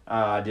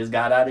 I just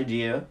got out of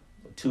jail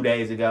 2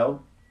 days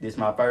ago. This is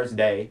my first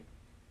day.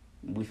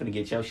 We finna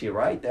get your shit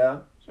right,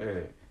 though.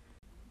 Sure.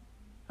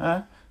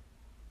 Huh?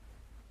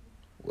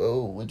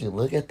 Whoa, would you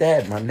look at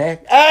that? My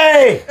neck.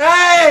 Hey!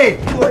 Hey!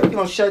 What, you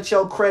gonna shut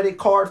your credit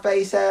card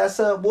face ass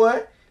up,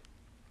 boy?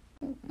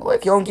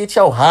 Look, you don't get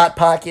your hot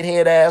pocket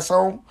head ass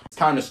on. It's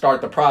time to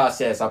start the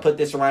process. I put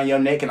this around your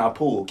neck and I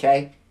pull,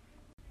 okay?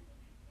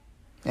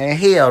 And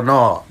hell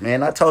no,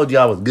 man. I told you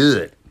I was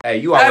good. Hey,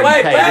 you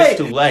already paid. It's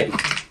too late.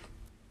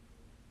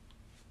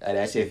 Hey,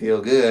 that shit feel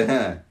good,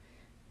 huh?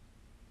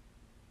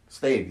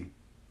 Stevie.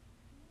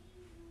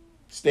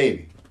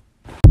 Stevie.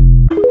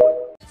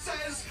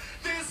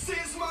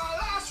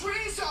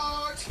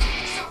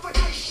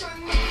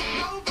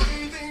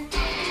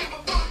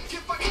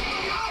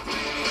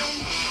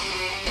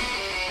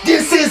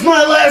 This is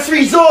my last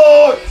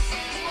resort!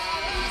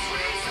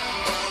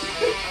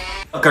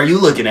 Fuck are you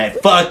looking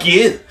at? Fuck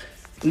you!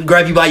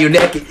 Grab you by your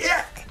neck and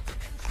yeah.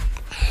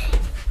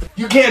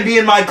 You can't be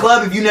in my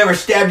club if you never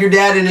stabbed your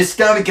dad in his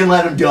stomach and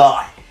let him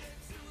die.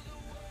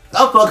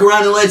 I'll fuck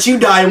around and let you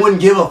die and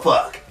wouldn't give a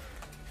fuck.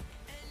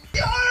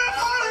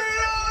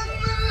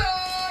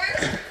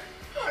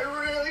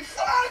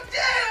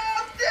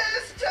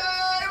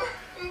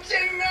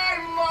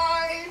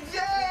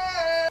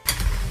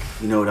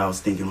 You know what I was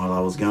thinking while I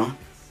was gone?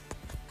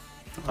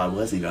 I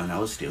wasn't gone. I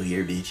was still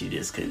here, bitch. You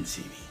just couldn't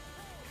see me.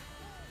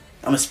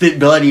 I'ma spit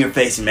blood in your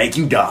face and make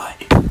you die.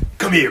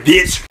 Come here,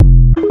 bitch.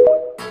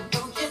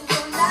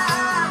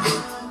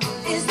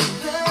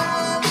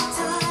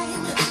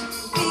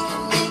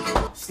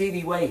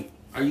 Stevie, wait.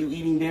 Are you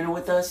eating dinner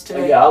with us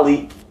today? Yeah, I'll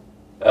eat.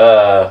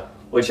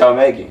 What y'all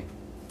making?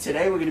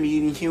 Today we're gonna be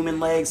eating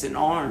human legs and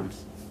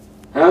arms.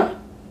 Huh?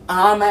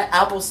 I'm at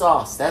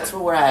applesauce. That's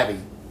what we're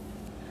having.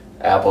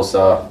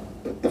 Applesauce.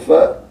 What the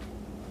fuck?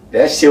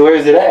 That shit, where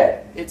is it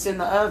at? It's in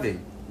the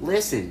oven.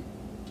 Listen.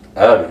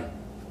 Oven.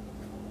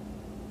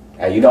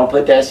 Hey, you don't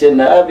put that shit in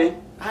the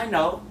oven? I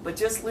know, but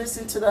just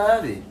listen to the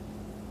oven.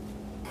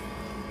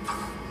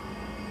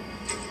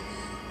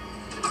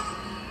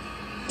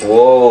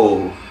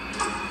 Whoa.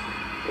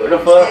 Where the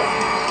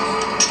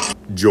fuck?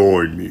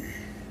 Join me.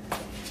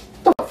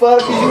 What the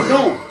fuck is you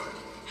doing?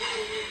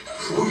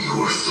 For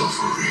your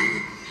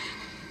suffering.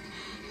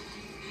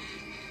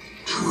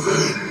 To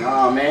then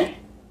Nah, man.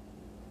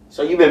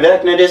 So you been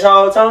vecting this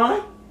whole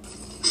time?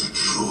 to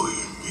join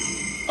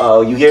me.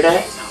 Oh, you hear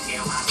that?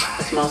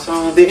 That's my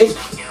song, bitch.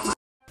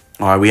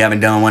 Alright, we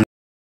haven't done one.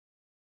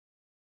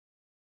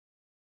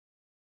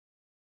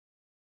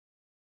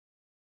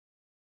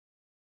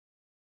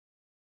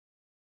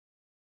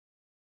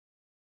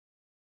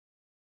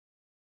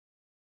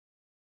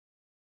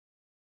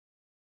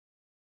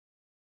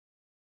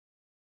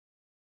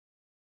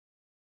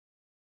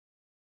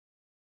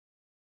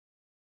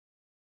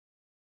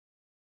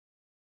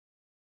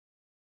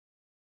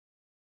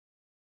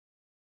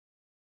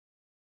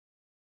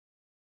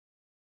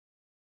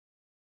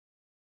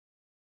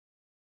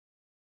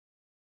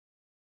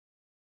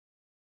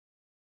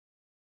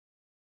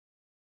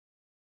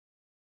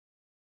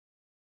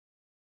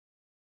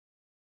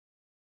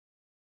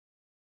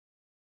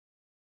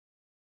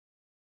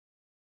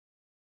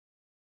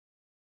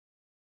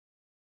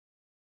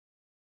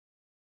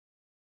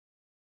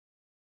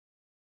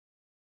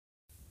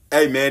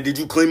 Hey, man, did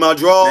you clean my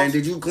drawers? Man,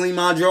 did you clean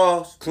my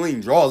drawers?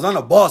 Clean drawers. I'm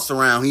the boss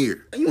around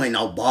here. You ain't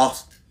no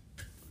boss.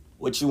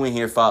 What you in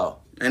here for?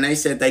 And they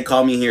said they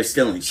called me here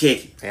stealing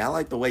chicken. Hey, I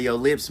like the way your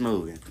lips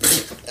moving.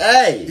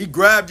 Hey! He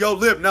grabbed your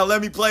lip. Now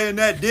let me play in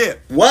that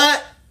dip.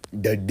 What?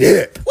 The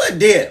dip. What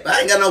dip?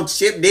 I ain't got no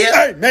chip dip.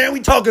 Hey, man, we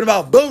talking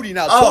about booty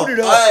now. Oh, Put it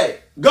up.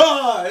 hey!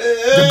 God!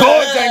 The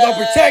guards ain't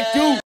gonna protect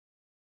you.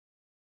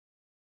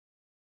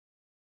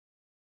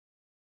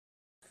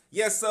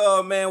 Yes,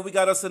 man, we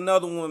got us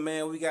another one,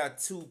 man. We got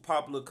two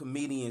popular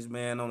comedians,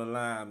 man, on the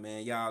line,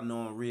 man. Y'all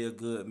know him real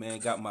good, man.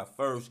 Got my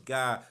first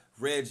guy,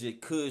 Reggie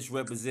Kush,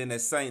 representing that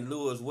St.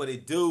 Louis. What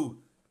it do?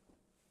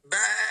 Bah!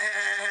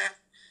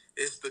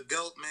 It's the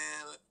GOAT,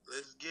 man.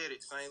 Let's get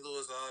it. St.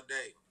 Louis all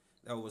day.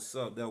 That what's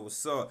up, that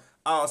what's up.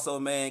 Also,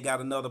 man,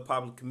 got another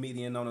popular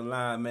comedian on the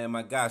line, man.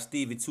 My guy,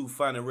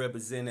 Stevietoofunny,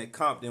 representing that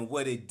Compton.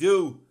 What it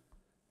do?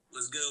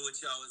 What's good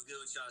with y'all? What's good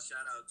with y'all?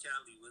 Shout out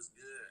Cali. What's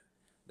good?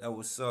 That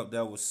what's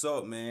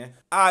up, man.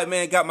 All right,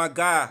 man, got my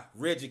guy,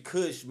 Reggie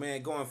Kush,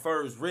 man, going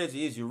first.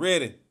 Reggie, is you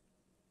ready?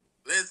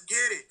 Let's get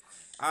it.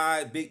 All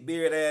right, big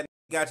beard ass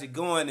got you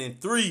going in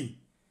 3,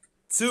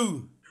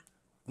 2,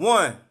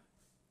 1.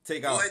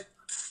 Take off. Boy,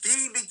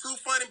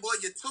 Stevietoofunny, boy,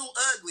 you're too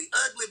ugly.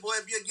 Ugly, boy,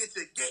 if you get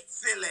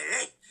silly.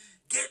 Hey,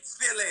 get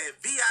silly.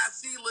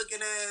 VIC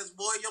looking ass,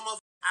 boy. Your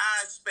motherfucking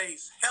eye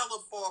space. Hella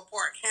far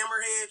apart.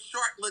 Hammerhead,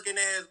 shark looking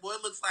ass, boy.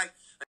 Looks like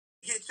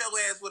hit your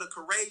ass with a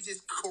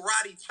courageous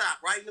karate chop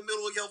right in the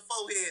middle of your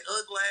forehead.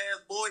 Ugly ass,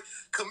 boy.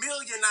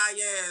 Chameleon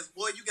eye ass,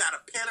 boy. You got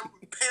a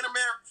panoramic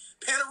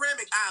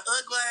eye.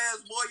 Ugly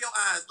ass, boy. Your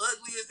eyes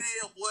ugly as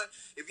hell, boy.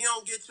 If you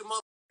don't get your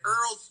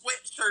Earl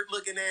sweatshirt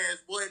looking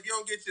ass, boy. If you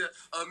don't get your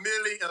a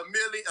Millie,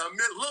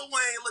 Lil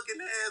Wayne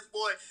looking ass,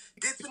 boy.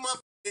 Get your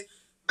motherfucking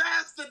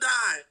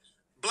Bastardine.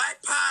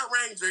 Black Power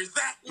Ranger,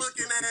 Zach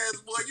looking ass,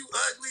 boy. You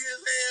ugly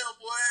as hell,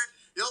 boy.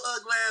 Your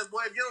ugly ass,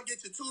 boy. If you don't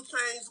get your 2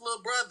 Chainz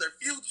little brother,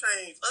 Few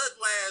Chainz,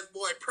 ugly ass,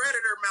 boy.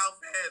 Predator mouth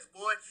ass,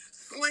 boy.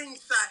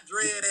 Slingshot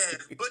dread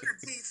ass. Booker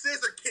T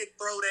scissor kick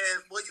throat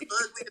ass, boy. You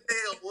ugly as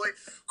hell, boy.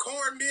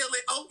 Cornmeal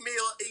and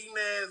oatmeal eating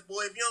ass,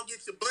 boy. If you don't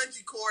get your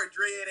bungee cord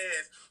dread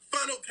ass.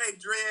 Funnel cake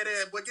dread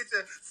ass, boy. Get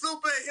your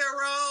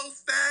superhero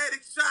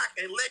static shock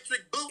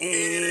electric boot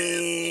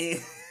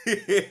head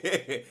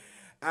ass.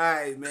 All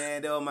right,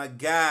 man. That was my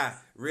guy,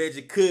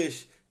 Reggie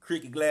Kush,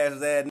 cricket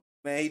glasses ass.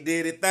 Man, he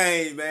did his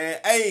thing, man.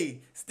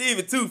 Hey,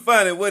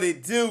 Stevietoofunny, what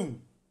it do?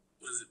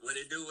 What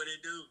it do? What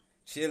it do?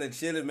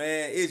 Chillin',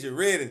 man. Is you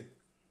ready?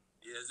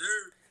 Yes,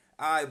 sir.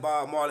 All right,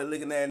 Bob Marley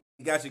looking at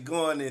got you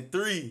going in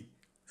 3,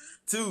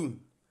 2,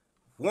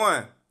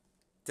 1.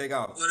 Take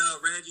off. What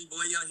up, Reggie?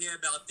 Boy, your hair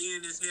about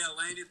thin as hell,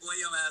 ain't it? Boy,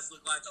 your ass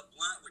look like a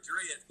blunt with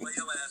dreads. Boy,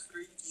 your ass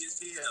freaky as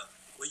hell.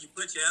 Where you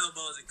put your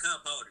elbows in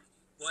cup holders.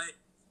 Boy,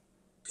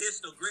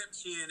 pistol grip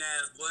chin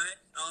ass, boy.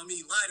 I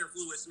mean, lighter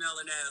fluid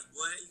smelling ass,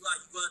 boy. You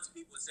go up to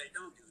people and say,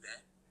 don't do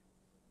that.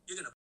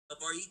 You're gonna up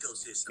our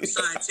ecosystem.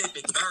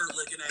 Scientific bird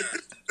looking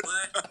ass.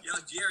 Boy,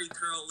 yo Jerry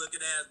curl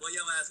looking ass. Boy,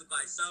 your ass look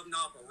like something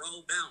off a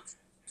roll bounce.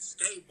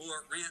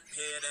 Skateboard ramp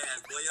head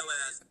ass. Boy, your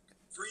ass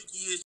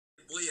freaky as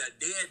shit. Boy, a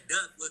dead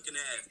duck looking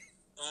ass.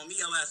 On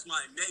me, your ass my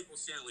maple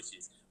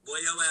sandwiches.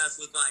 Boy, your ass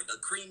look like a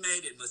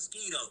cremated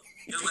mosquito.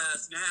 Your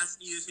ass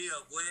nasty as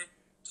hell, boy.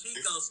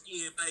 Chico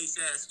skin face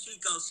ass,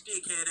 Chico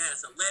stickhead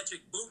ass,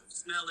 electric boot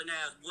smelling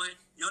ass, boy.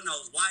 Your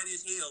nose white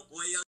as hell,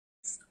 boy. Your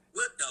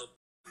what the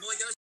boy,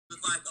 your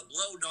look like a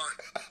blow dart.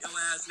 Your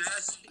ass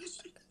nasty.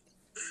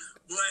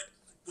 Boy,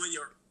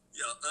 your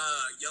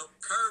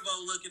curvo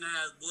looking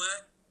ass, boy,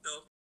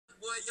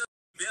 your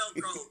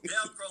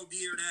Velcro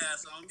beard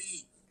ass on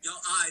me. Your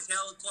eyes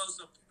hella close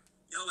up.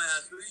 Your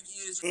ass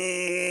freaky as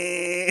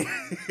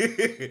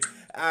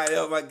All right,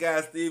 that was my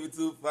guy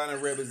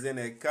Stevietoofunny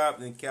representing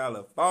Compton,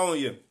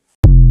 California.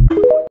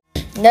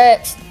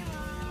 Next.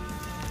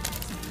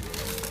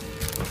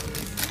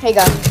 Hey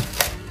guys.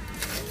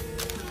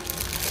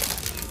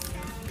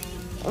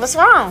 What's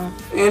wrong?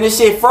 Man, this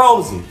shit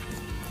frozen.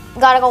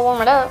 Gotta go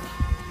warm it up.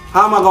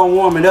 How am I gonna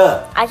warm it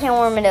up? I can't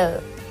warm it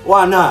up.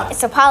 Why not?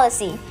 It's a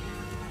policy.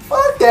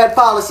 Fuck that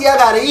policy. I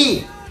gotta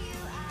eat.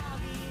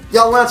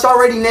 Your lunch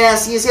already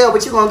nasty as hell,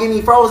 but you gonna give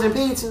me frozen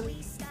pizza?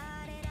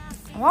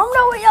 Warm it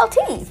up with your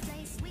teeth.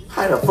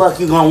 How the fuck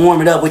you gonna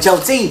warm it up with your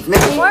teeth,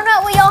 man? Warm it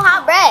up with your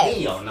hot bread.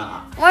 Hell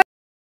nah.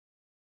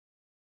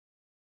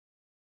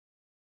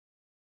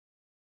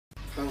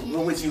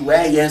 What was you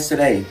at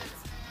yesterday?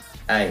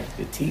 Hey,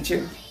 the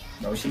teacher,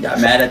 bro, she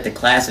got mad at the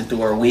class and threw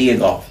her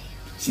wig off.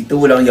 She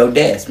threw it on your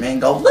desk, man.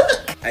 Go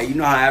look. Hey, you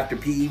know how after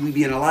PE we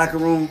be in the locker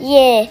room?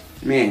 Yeah.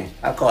 Man,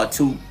 I caught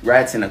 2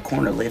 rats in a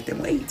corner lifting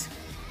weights.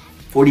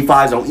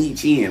 45s on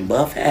each end,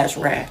 buff ass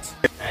rats.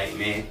 Hey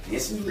man,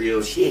 this is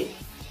real shit.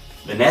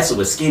 Vanessa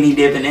was skinny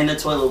dipping in the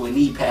toilet with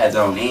knee pads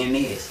on and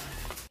this.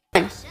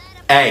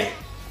 Hey,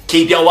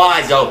 keep your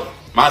eyes open.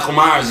 Michael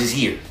Myers is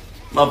here.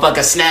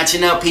 Motherfucker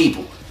snatching up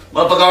people.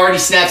 Motherfucker already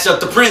snatched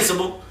up the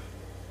principal.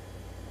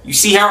 You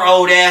see her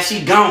old ass,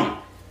 she gone.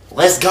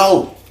 Let's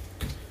go.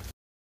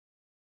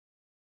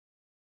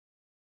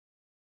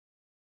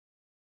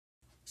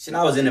 Shit,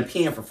 I was in the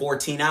pen for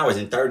 14 hours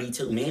and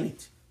 32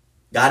 minutes.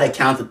 Gotta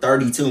count to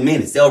 32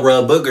 minutes. They'll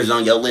rub boogers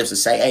on your lips and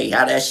say, hey,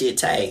 how that shit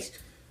taste?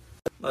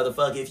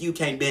 Motherfucker, if you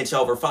can't bench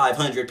over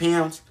 500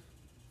 pounds,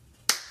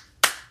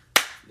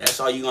 that's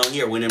all you gonna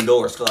hear when them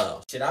doors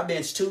close. Shit, I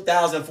benched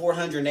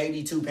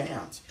 2,482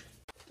 pounds.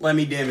 Let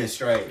me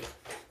demonstrate.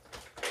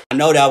 I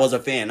know that was a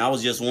fan. I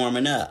was just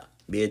warming up.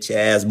 Bitch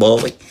ass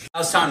boy. I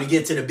was trying to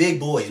get to the big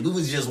boys. We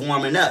was just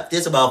warming up.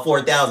 This about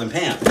 4,000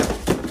 pounds.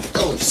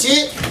 Oh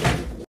shit.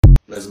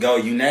 Let's go.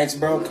 You next,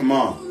 bro? Come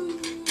on.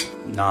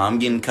 Nah, I'm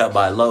getting cut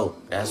by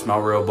Loke. That's my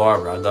real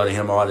barber. I go to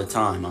him all the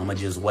time. I'ma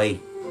just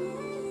wait.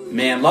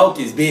 Man, Loke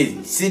is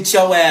busy. Sit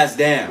your ass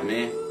down,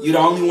 man. You the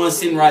only one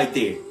sitting right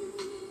there.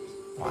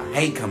 Oh, I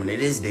hate coming to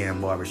this damn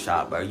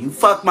barbershop, bro. You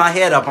fuck my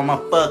head up, I'ma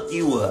fuck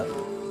you up.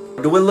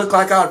 Do it look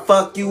like I'd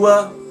fuck you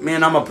up?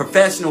 Man, I'm a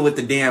professional with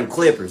the damn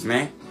clippers,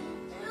 man.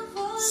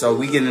 So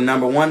we getting the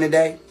 #1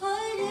 today?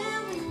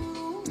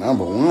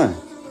 #1?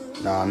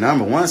 Nah,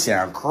 #1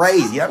 sound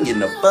crazy. I'm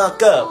getting the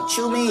fuck up. What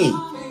you mean?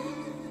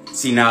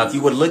 See, now, if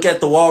you would look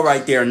at the wall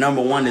right there,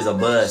 #1 is a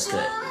buzz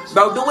cut.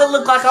 Bro, do it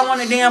look like I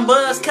want a damn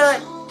buzz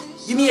cut?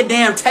 Give me a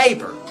damn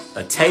taper.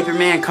 A taper,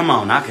 man? Come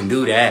on, I can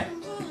do that.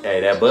 Hey,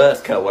 that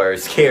buzz cut word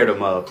scared a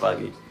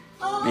motherfucker.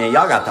 Man,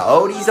 y'all got the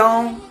oldies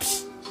on?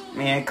 Psst.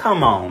 Man,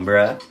 come on,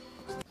 bruh.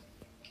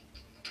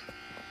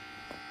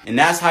 And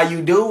that's how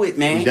you do it,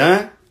 man. You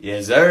done?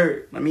 Yes,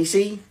 sir. Let me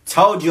see.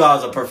 Told you I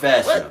was a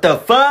professional. What the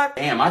fuck?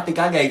 Damn, I think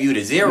I gave you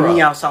the 0. Meet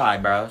me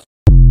outside, bro.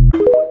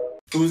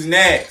 Who's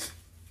next?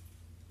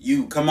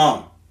 You, come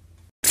on.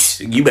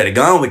 You better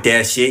go on with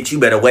that shit. You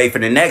better wait for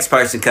the next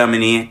person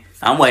coming in.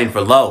 I'm waiting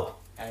for Lo.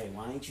 Hey,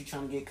 why ain't you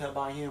trying to get cut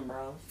by him,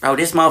 bro? Bro,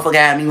 this motherfucker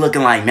had me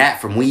looking like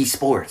Matt from Wii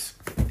Sports.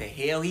 The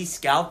hell, he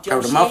scalped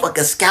your shit? Bro, the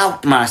motherfucker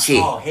scalped my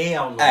shit. Oh,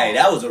 hell no. Hey,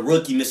 that was a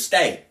rookie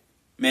mistake.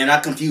 Man, I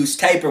confused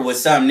taper with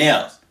something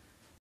else.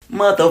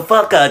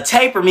 Motherfucker,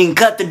 taper mean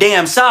cut the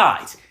damn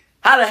sides.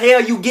 How the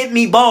hell you get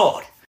me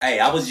bald? Hey,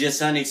 I was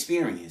just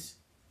unexperienced.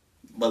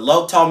 But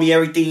Lo taught me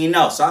everything you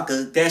know, so I could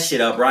hook that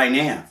shit up right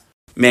now.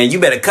 Man, you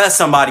better cut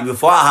somebody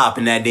before I hop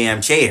in that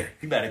damn chair.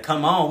 You better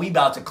come on, we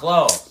about to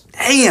close.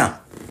 Damn.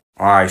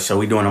 Alright, so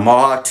we doing a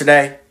mohawk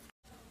today?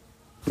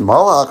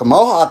 Mohawk? A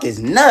mohawk is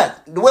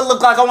nuts. Do it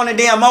look like I want a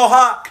damn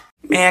mohawk?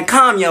 Man,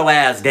 calm your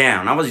ass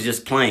down. I was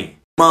just playing.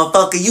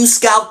 Motherfucker, you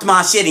scalped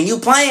my shit and you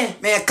playing?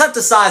 Man, cut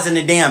the size in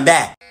the damn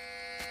back.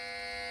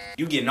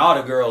 You getting all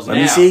the girls now.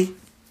 Let me see.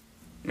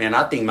 Man,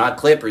 I think my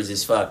clippers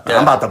is fucked up.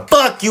 I'm about to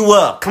fuck you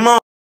up. Come on.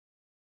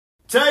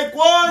 Take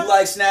one. You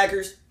like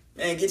snackers?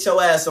 Man, get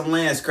your ass some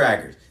Lance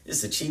crackers.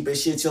 It's the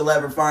cheapest shit you'll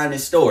ever find in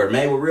store.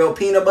 Made with real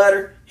peanut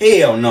butter?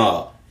 Hell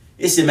no.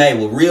 This shit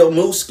made with real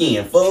moose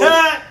skin, fool.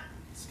 Cut.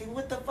 See,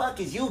 what the fuck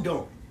is you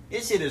doing?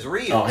 This shit is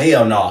real. Oh,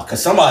 hell no,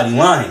 cause somebody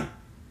lying.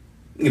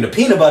 The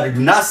peanut butter do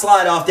not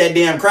slide off that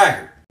damn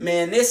cracker.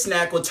 Man, this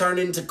snack will turn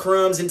into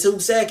crumbs in 2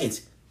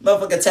 seconds.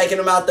 Motherfucker taking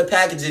them out the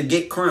package and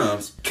get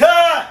crumbs.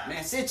 Cut!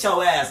 Man, sit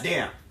your ass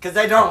down, cause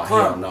they don't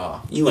crumb.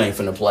 No, you ain't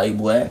finna play,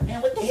 boy.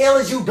 Man, what the hell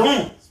is you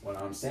doing? That's what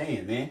I'm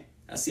saying, man.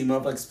 I see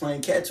motherfuckers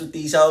playing catch with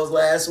these hoes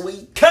last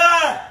week.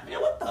 Cut! Man,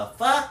 what the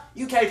fuck?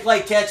 You can't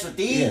play catch with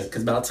these? Yeah,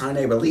 cause by the time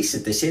they release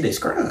it, the shit is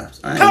crumbs.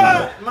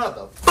 Cut!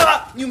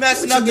 Motherfuck! You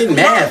messing what up you getting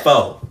mad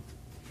for?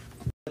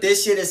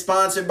 This shit is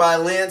sponsored by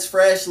Lance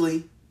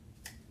Freshly.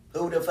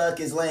 Who the fuck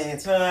is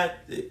Lance?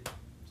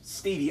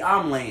 Stevie,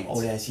 I'm Lance.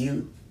 Oh, that's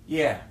you?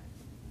 Yeah.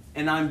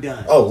 And I'm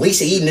done. Oh,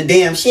 Lisa eating the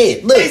damn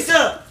shit. Look.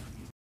 Lisa!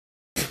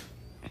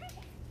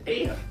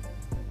 Damn.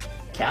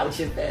 Couch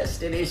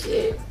infested and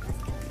shit.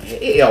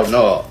 Hell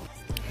no.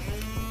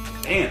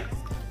 Damn.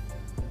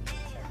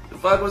 The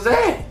fuck was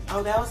that?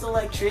 Oh, that was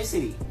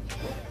electricity.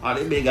 Oh,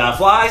 this big got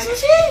flies and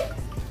shit?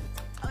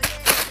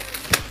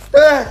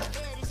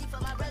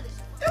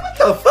 What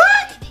the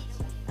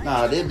fuck?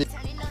 Nah,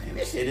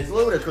 this shit is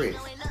ludicrous.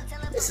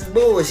 This is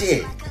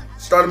bullshit.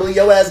 Starting to believe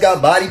your ass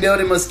got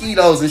bodybuilding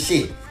mosquitoes and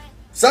shit.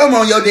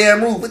 Something on your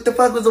damn roof. What the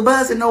fuck was a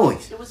buzzing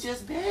noise? It was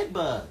just bed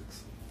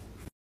bugs.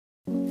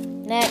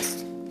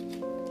 Next.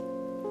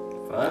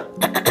 Fuck.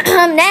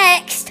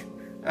 Next.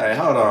 Hey,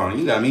 hold on.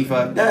 You got me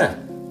fucked up.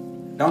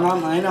 Ain't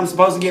I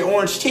supposed to get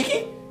orange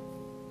chicken?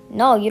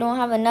 No, you don't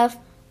have enough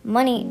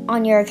money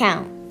on your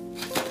account.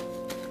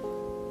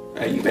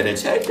 Hey, you better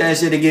check that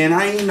shit again.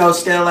 I ain't no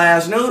stale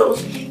ass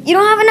noodles. You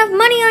don't have enough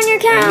money on your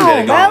Hey, you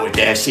better account, go on bro. with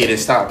that shit and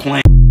stop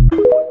playing.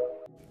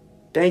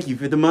 Thank you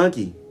for the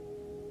monkey.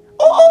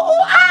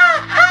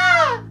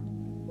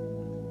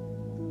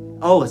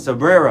 Oh, a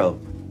sombrero.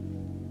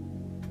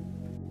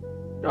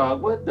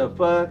 Dog, what the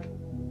fuck?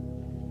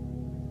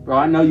 Bro,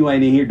 I know you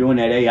ain't in here doing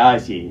that AI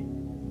shit.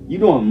 You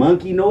doing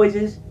monkey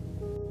noises?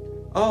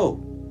 Oh,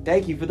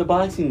 thank you for the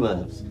boxing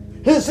gloves.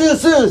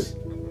 Huss.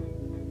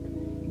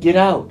 Get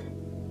out,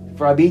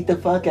 before I beat the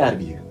fuck out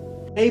of you.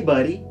 Hey,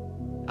 buddy.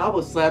 I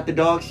will slap the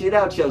dog shit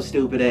out your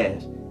stupid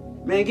ass.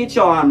 Man, get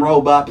your I'm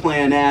Robot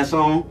playing ass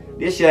on.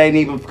 This shit ain't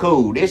even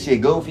cool. This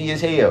shit goofy as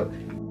hell.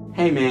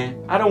 Hey,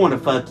 man, I don't want to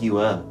fuck you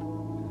up.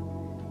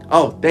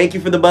 Oh, thank you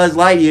for the Buzz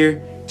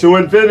Lightyear. To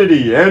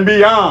infinity and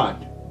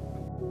beyond.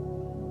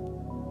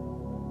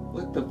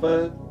 What the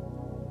fuck?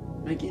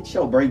 Man, get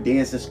your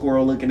breakdancing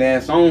squirrel looking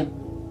ass on.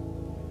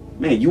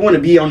 Man, you want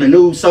to be on the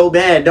news so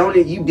bad, don't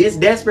it? You this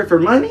desperate for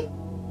money?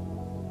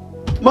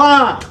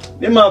 Mom,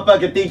 them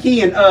motherfucker think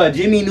he and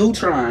Jimmy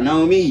Neutron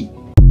on me.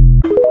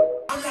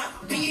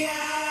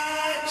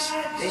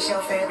 This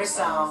your favorite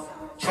song.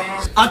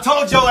 I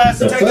told your ass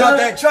to take out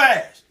that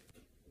trash.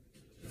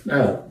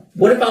 Bro,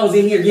 what if I was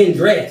in here getting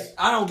dressed?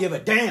 I don't give a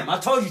damn. I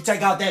told you to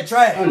take out that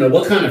trash. I don't know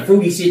what kind of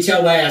fruity shit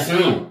your ass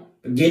on.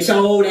 Get your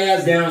old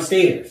ass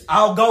downstairs.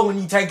 I'll go when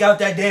you take out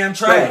that damn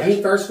Bro, trash.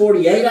 ain't first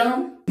 48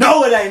 on?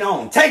 No, it ain't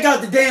on. Take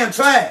out the damn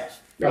trash.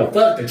 Bro,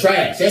 fuck the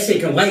trash. That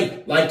shit can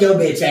wait, like your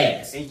bitch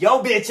ass. And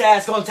your bitch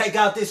ass gonna take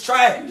out this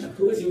trash.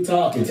 Who is you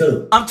talking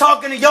to? I'm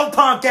talking to your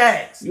punk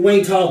ass. You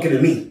ain't talking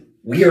to me,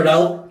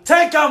 weirdo.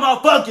 Take out my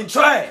fucking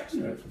trash.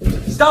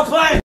 Stop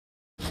playing.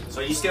 So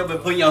you still been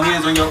putting your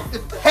hands on your...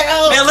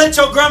 Hell. Man, let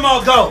your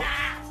grandma go.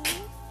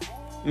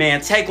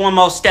 Man, take one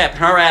more step and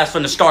her ass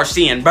finna start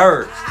seeing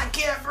birds. I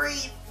can't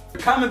breathe.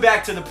 Coming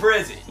back to the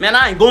prison. Man,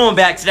 I ain't going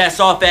back to that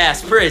soft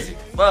ass prison.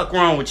 Fuck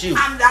wrong with you?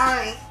 I'm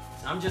dying.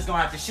 I'm just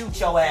gonna have to shoot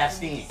your ass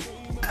then.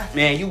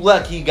 Man, you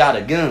lucky you got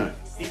a gun.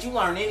 Did you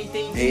learn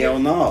anything? Hell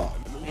no.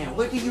 Man,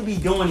 what do you be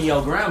doing to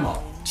your grandma?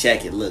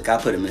 Check it, look,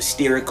 I put a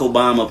mysterical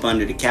bomb up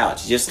under the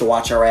couch just to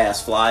watch her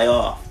ass fly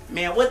off.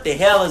 Man, what the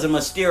hell is a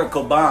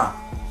mysterical bomb?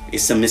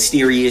 It's some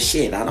mysterious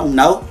shit, I don't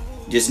know.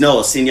 Just know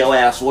it'll send your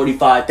ass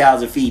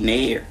 45,000 feet in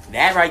the air.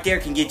 That right there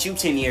can get you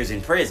 10 years in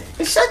prison.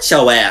 Shut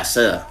your ass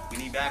up.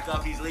 When he back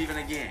up, he's leaving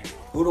again.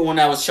 Who the one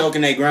that was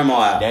choking their grandma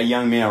out? That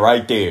young man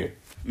right there.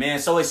 Man,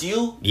 so it's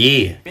you?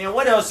 Yeah. Man,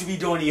 what else you be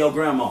doing to your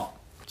grandma?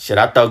 Shit,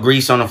 I throw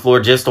grease on the floor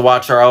just to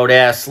watch her old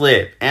ass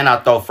slip. And I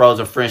throw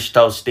frozen French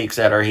toast sticks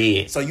at her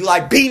head. So you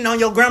like beating on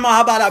your grandma?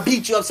 How about I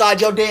beat you upside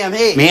your damn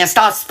head? Man,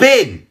 stop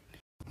spitting.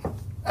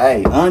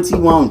 Hey, auntie,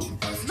 won't you?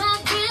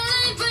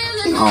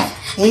 Oh,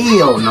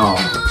 hell no.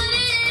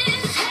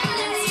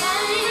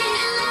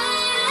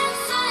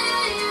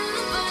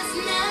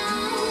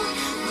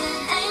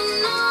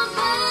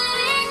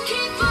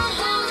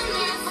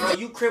 Bro,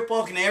 you crip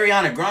walking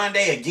Ariana Grande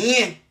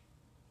again?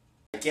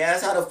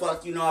 Cass, how the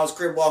fuck you know I was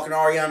crip walking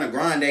Ariana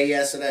Grande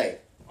yesterday?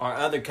 Our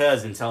other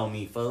cousin told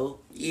me,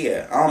 fool.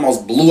 Yeah, I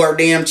almost blew her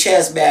damn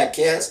chest back,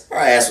 Cass. Her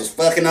ass was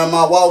fucking up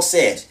my walk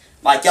sets.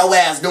 Like your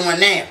ass doing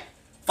now.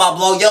 If I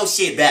blow your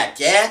shit back,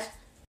 Cass.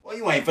 Well,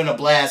 you ain't finna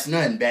blast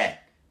nothing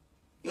back.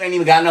 You ain't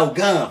even got no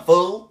gun,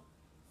 fool.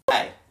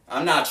 Hey,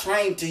 I'm not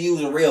trained to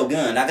use a real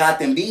gun. I got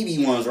them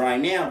BB ones right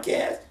now,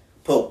 Cass.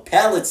 Put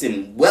pellets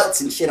and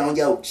welts and shit on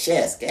your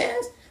chest,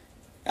 Cass.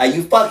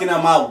 You fucking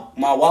up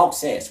my walk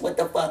sets. What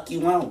the fuck you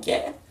want,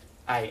 Cass?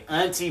 Hey,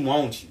 auntie,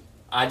 won't you?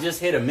 I just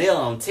hit a mill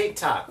on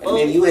TikTok. And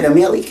then you hit a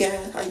millie,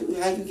 Cass? How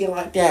you get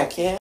like that,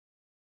 Cass?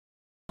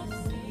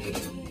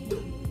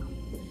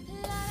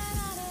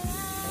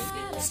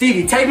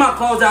 Stevie, take my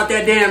clothes out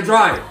that damn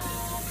dryer.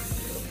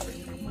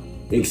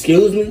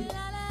 Excuse me?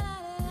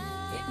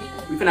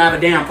 We finna have a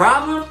damn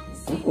problem?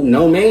 Oh,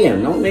 no,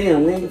 ma'am. No,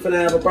 ma'am. We ain't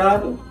finna have a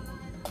problem.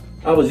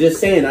 I was just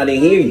saying I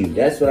didn't hear you.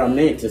 That's what I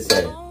meant to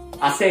say.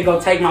 I said go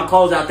take my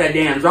clothes out that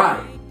damn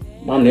dryer.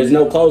 Mom, there's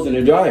no clothes in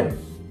the dryer.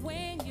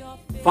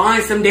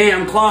 Find some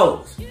damn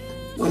clothes.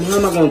 Mom, how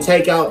am I gonna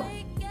take out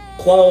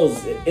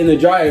clothes in the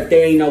dryer if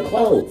there ain't no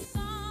clothes?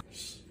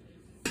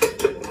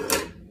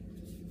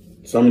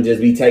 So I'm gonna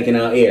just be taking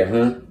out air,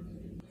 huh?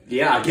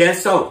 Yeah, I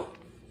guess so.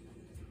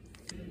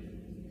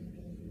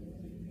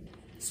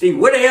 Steve,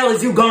 where the hell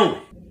is you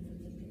going?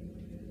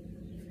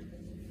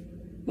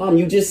 Mom,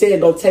 you just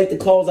said go take the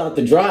clothes out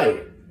the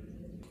dryer.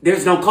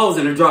 There's no clothes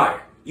in the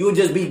dryer. You would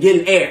just be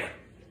getting air.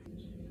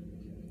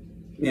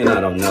 Man, I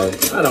don't know.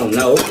 I don't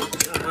know.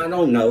 I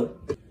don't know.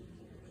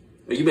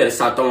 Well, you better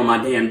stop throwing my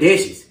damn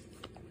dishes.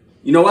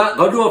 You know what?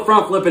 Go do a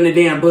front flip in the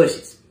damn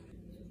bushes.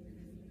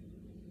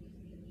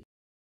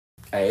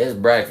 Hey, it's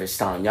breakfast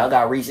time. Y'all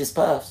got Reese's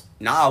Puffs?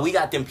 Nah, we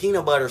got them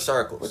peanut butter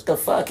circles. What the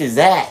fuck is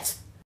that?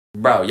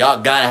 Bro, y'all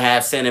gotta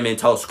have Cinnamon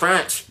Toast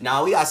Crunch.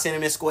 Nah, we got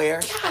cinnamon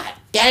square. God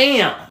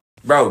damn.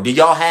 Bro, do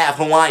y'all have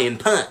Hawaiian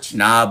Punch?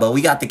 Nah, but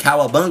we got the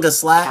cowabunga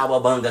slap.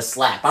 Cowabunga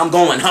slap. I'm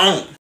going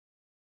home.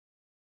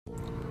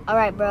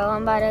 Alright, bro,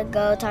 I'm about to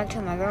go talk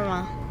to my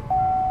grandma.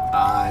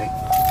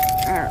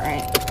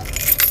 Alright.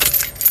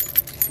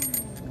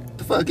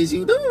 The fuck is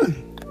you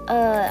doing?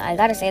 I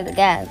gotta save the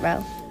gas,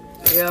 bro.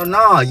 Hell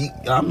no.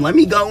 Let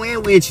me go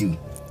in with you.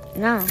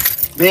 No.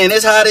 Man,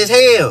 it's hot as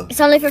hell. It's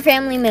only for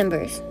family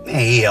members.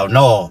 Man, hell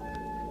no.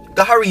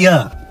 Go hurry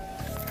up.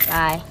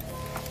 Bye.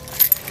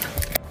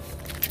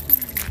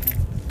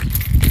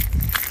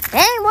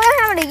 Dang, what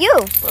happened to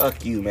you?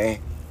 Fuck you, man.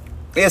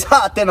 It's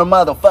hot than a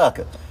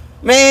motherfucker.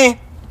 Man,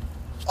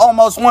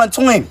 almost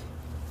 120.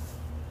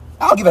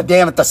 I don't give a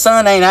damn if the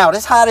sun ain't out.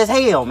 It's hot as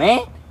hell,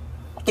 man.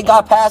 I think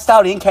I passed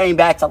out and came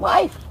back to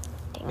life.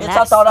 Dang, Bitch,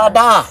 I thought I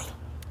died.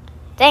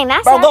 Dang,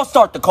 that's Bro, go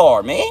start the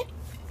car, man.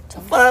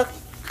 The fuck?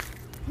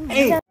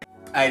 Hey,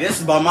 this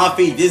is by my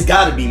feet. This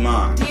gotta be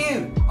mine.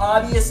 Dude,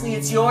 obviously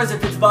it's yours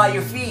if it's by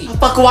your feet.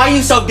 Fuck, why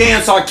you so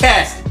damn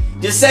sarcastic?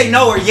 Just say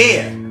no or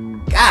yeah.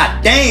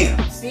 God damn.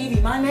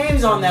 Stevie, my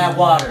name's on that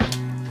water.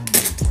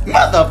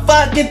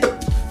 Motherfucker, get the...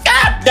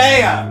 God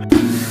damn.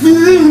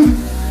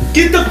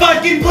 Get the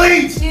fucking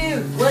bleach.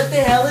 Dude, what the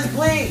hell is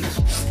bleach?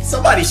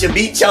 Somebody should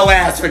beat your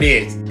ass for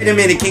this. Wait a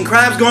minute, can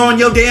crabs grow on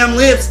your damn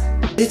lips?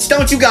 Bitch,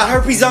 don't you got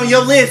herpes on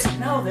your lips?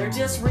 No, they're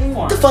just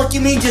ringworms. The fuck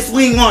you mean just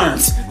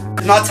wingworms?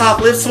 My top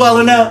lip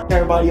swelling up.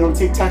 Everybody on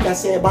TikTok, I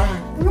said bye.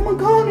 I'm a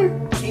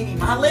goner. Stevie,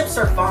 my lips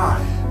are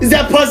fine. Is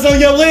that pus on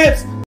your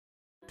lips?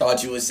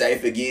 Thought you was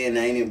safe again,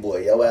 ain't it,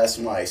 boy? Yo ass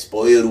my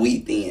spoiled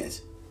wheat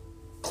thins.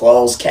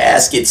 Closed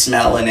casket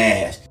smelling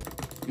ass.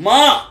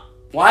 Mom,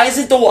 why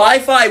isn't the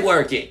Wi-Fi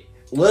working?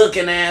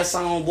 Looking ass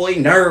on, boy.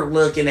 Nerd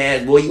looking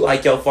ass, boy. You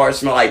like your farts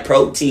smell like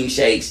protein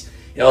shakes.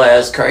 Yo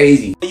ass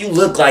crazy. You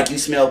look like you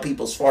smell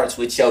people's farts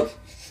with your...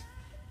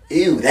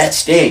 Ew, that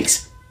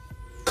stinks.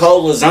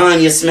 Cold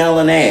lasagna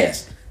smelling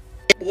ass.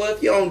 Boy,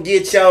 if you don't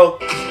get your...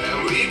 We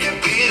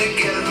can be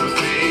together,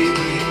 baby,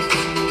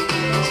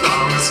 as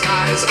long as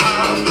skies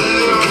are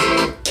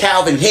blue.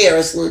 Calvin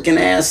Harris looking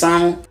ass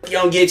on. If you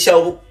don't get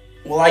your...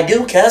 Well, I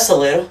do cuss a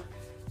little.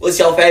 What's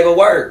your favorite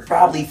word?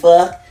 Probably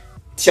fuck.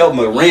 It's your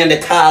Miranda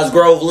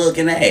Cosgrove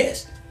looking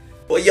ass.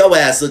 Boy, your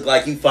ass look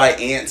like you fight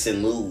ants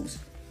and lose.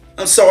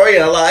 I'm sorry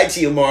I lied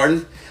to you,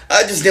 Martin.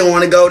 I just didn't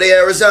want to go to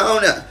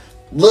Arizona.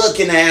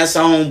 Looking ass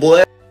on,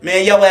 boy.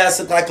 Man, your ass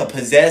look like a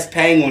possessed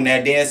penguin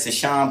that danced to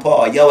Sean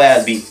Paul. Your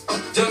ass be...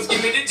 Just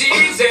give me the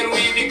G's and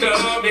we be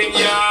clubbing,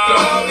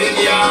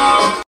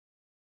 y'all.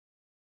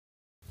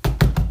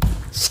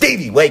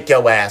 Stevie, wake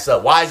your ass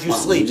up. Why'd you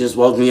sleep? You just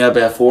woke me up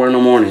at 4 in the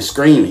morning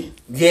screaming.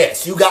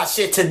 Yes, you got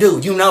shit to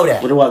do. You know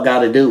that. What do I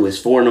gotta do? It's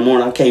 4 in the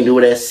morning. I can't do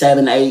it at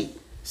 7, 8.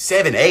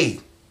 7,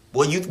 8.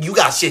 Well, you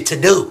got shit to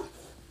do.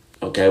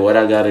 Okay, what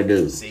I gotta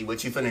do? See,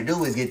 what you finna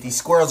do is get these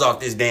squirrels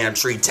off this damn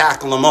tree.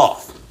 Tackle them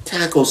off.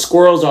 Tackle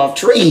squirrels off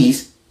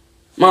trees?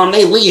 Mom,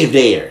 they live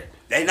there.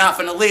 They not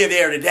finna live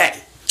there today.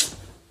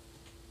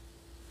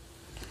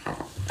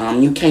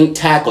 You can't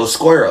tackle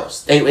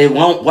squirrels. It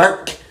won't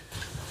work.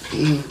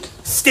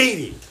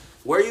 Stevie,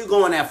 where you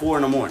going at 4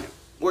 in the morning?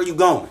 Where you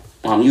going?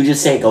 Mom, you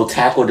just said go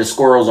tackle the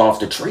squirrels off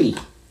the tree.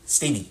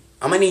 Stevie,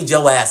 I'm gonna need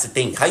your ass to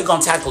think. How you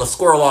gonna tackle a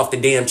squirrel off the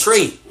damn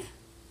tree?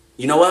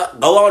 You know what?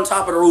 Go on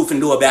top of the roof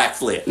and do a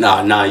backflip.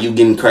 Nah, you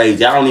getting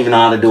crazy. I don't even know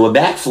how to do a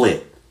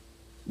backflip.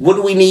 What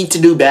do we need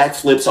to do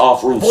backflips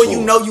off roofs? Boy,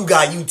 you know you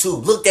got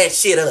YouTube. Look that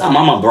shit up. I'm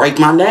gonna break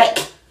my neck.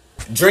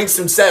 Drink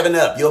some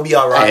 7-Up. You'll be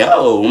alright. Hey,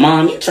 oh,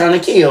 Mom, you trying to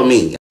kill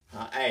me.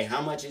 Hey,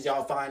 how much is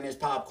y'all find this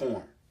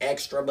popcorn?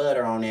 Extra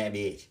butter on that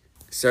bitch.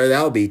 Sir,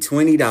 that would be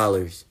 $20.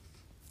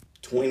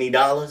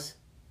 $20?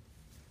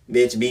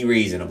 Bitch, be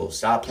reasonable.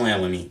 Stop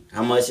playing with me.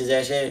 How much is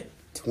that shit?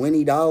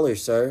 $20,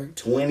 sir.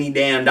 $20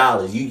 damn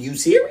dollars. You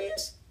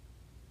serious?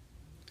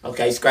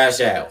 Okay,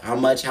 scratch out. How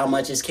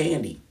much is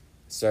candy?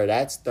 Sir,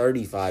 that's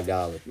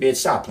 $35. Bitch,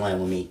 stop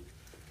playing with me.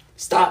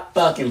 Stop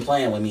fucking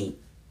playing with me.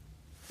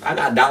 I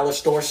got dollar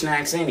store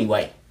snacks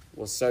anyway.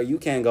 Well, sir, you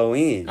can't go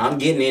in. I'm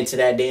getting into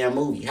that damn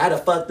movie. How the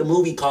fuck the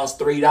movie costs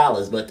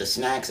 $3, but the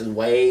snacks is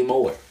way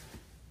more?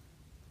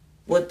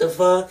 What the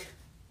fuck?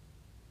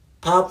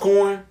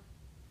 Popcorn?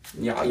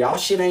 Y'all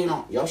shit ain't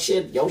on. Your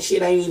shit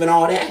ain't even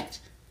all that.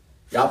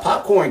 Y'all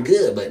popcorn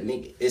good, but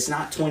nigga, it's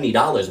not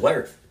 $20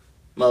 worth,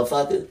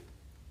 motherfucker.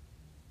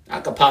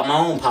 I could pop my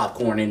own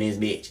popcorn in this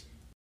bitch.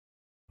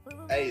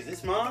 Hey, is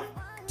this mine?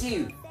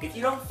 Dude, if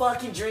you don't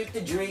fucking drink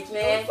the drink,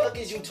 man. What the fuck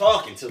is you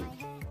talking to?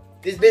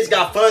 This bitch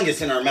got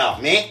fungus in her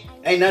mouth, man.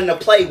 Ain't nothing to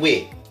play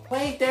with.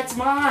 Wait, that's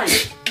mine.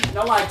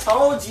 No, I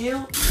told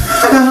you.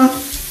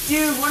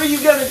 Dude, what are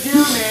you gonna do,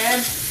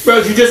 man?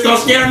 Bro, you just gonna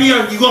scare me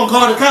or you gonna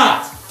call the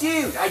cops?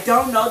 Dude, I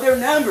don't know their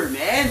number,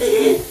 man.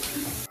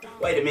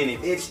 Wait a minute,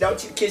 bitch.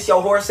 Don't you kiss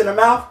your horse in the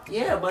mouth?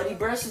 Yeah, but he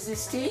brushes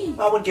his teeth.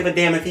 I wouldn't give a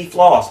damn if he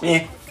flossed,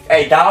 man.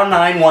 Hey, dial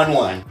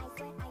 911.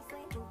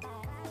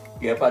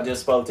 Yep, I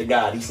just spoke to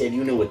God. He said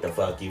you knew what the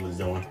fuck he was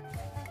doing.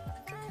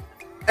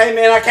 Hey,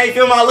 man, I can't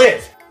feel my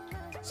lips.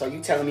 So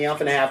you telling me I'm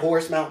finna have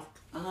horse mouth?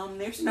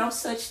 There's no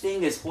such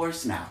thing as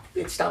horse mouth.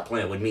 Bitch, stop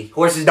playing with me.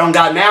 Horses don't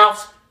got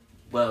mouths?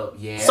 Well,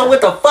 yeah. So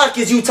what the fuck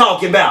is you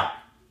talking about?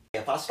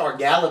 If I start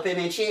galloping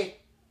and shit,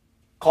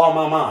 call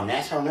my mom.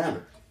 That's her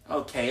number.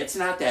 Okay, it's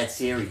not that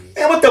serious.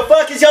 Man, what the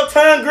fuck is your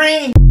tongue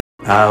green?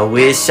 I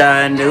wish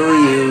I knew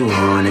you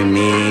wanted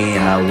me.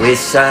 I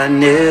wish I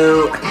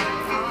knew.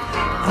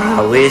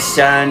 I wish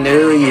I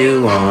knew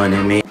you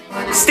wanted me.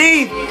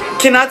 Steve,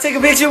 can I take a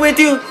picture with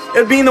you?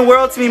 It'd mean the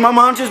world to me. My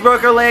mom just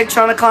broke her leg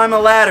trying to climb a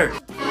ladder.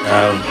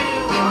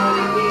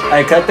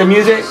 Hey, cut the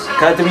music.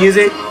 Cut the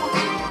music.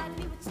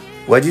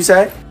 What'd you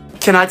say?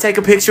 Can I take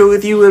a picture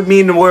with you? It'd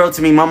mean the world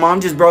to me. My mom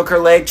just broke her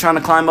leg trying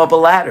to climb up a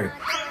ladder.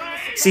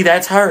 See,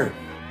 that's her.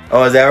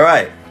 Oh, is that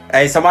right?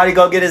 Hey, somebody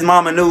go get his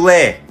mom a new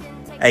leg.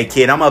 Hey,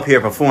 kid, I'm up here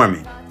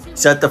performing.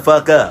 Shut the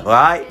fuck up, all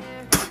right?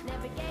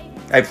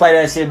 Hey, play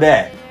that shit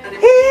back.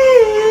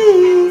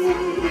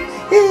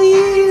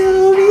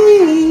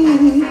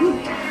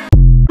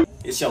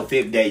 It's your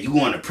 5th day. You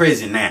going to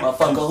prison now.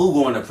 Motherfucker, who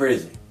going to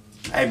prison?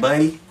 Hey,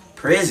 buddy.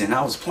 Prison?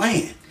 I was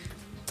playing.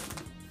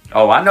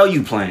 Oh, I know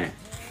you playing.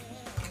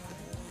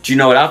 Do you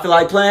know what I feel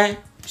like playing?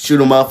 Shoot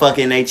a motherfucker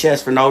in their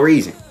chest for no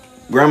reason.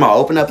 Grandma,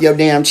 open up your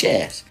damn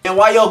chest. And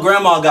why your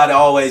grandma gotta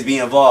always be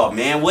involved,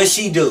 man? What'd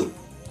she do?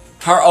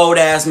 Her old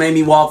ass made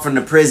me walk from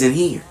the prison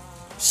here.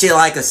 Shit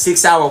like a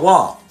 6-hour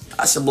walk.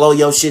 I should blow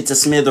your shit to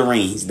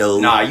smithereens,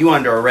 dude. Nah, you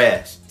under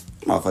arrest.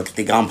 Motherfucker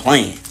think I'm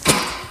playing.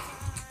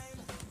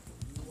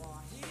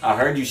 I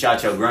heard you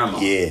shot your grandma.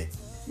 Yeah.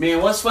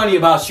 Man, what's funny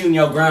about shooting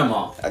your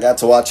grandma? I got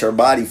to watch her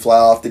body fly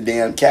off the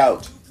damn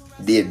couch.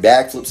 Did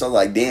backflips. I was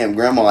like, damn,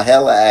 grandma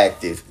hella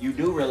active. You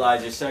do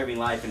realize you're serving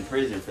life in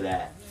prison for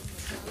that.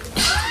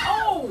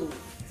 Oh!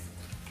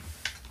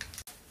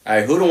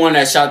 Hey, who the one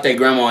that shot their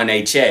grandma in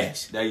their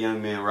chest? That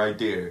young man right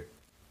there.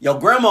 Your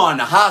grandma in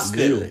the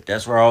hospital. Good.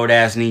 That's where old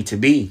ass need to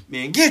be.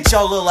 Man, get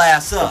your little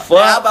ass up. fuck?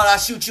 Man, how about I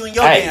shoot you in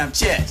your Hey. damn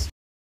chest?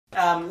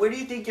 Where do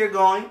you think you're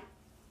going?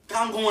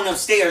 I'm going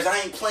upstairs.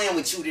 I ain't playing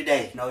with you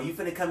today. No, you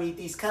finna come eat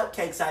these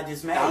cupcakes I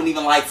just made. I don't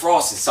even like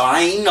frosting, so I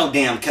ain't eat no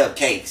damn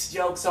cupcakes.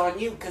 Joke's on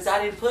you, because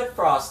I didn't put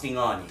frosting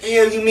on it.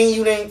 Hell, you mean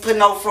you didn't put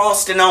no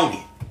frosting on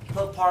it?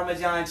 Put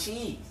Parmesan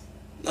cheese.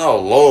 Oh,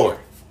 Lord.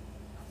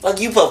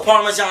 Fuck, you put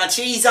Parmesan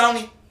cheese on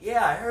it?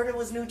 Yeah, I heard it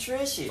was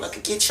nutritious.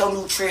 Fucking get your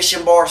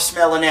nutrition bar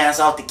smelling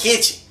ass out the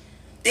kitchen.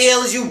 The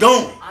hell is you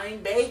doing?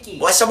 I'm baking.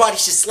 Boy, somebody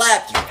should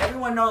slap you.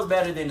 Everyone knows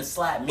better than to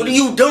slap me. What are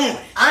you doing?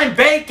 I'm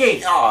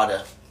baking.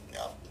 Oh,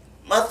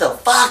 what the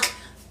fuck?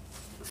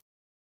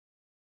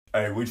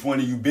 Hey, which one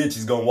of you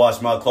bitches gonna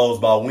wash my clothes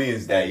by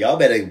Wednesday? Hey, y'all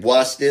better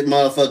wash this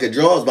motherfucker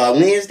drawers by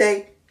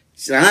Wednesday.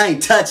 So I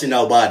ain't touching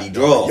nobody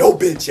drawers. Yo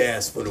bitch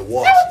ass for the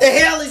wash. What the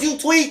hell is you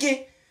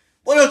tweaking?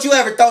 Why don't you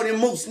ever throw them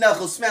moose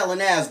knuckle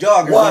smelling ass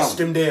joggers Wash on?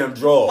 them damn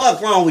drawers.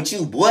 What's wrong with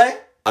you, boy?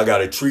 I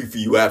got a treat for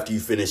you after you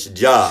finish the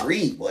job.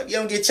 Treat? What? You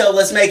don't get your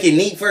let's make it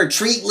neat for a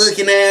treat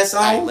looking ass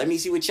on? Hey, let me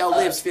see what your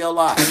lips feel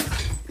like.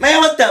 Man,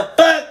 what the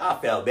fuck? I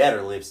felt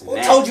better lips than Who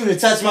that. told you to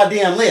touch my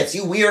damn lips,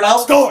 you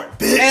weirdo? Start,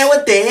 bitch. Man,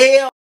 what the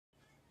hell?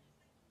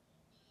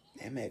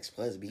 MX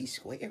plus B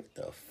squared? What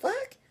the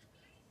fuck?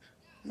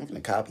 I'm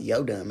gonna copy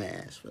your dumb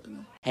ass.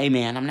 Hey,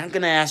 man, I'm not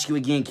gonna ask you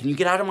again. Can you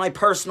get out of my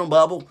personal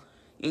bubble?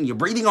 And you're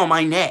breathing on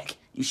my neck.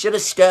 You should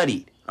have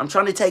studied. I'm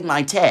trying to take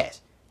my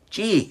test.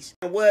 Jeez.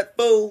 What,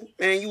 fool?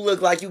 Man, you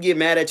look like you get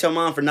mad at your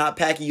mom for not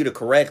packing you the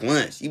correct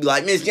lunch. You be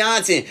like, Miss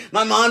Johnson,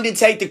 my mom didn't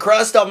take the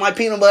crust off my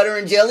peanut butter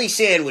and jelly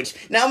sandwich.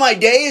 Now my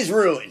day is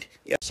ruined.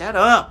 Yeah. Shut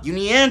up, you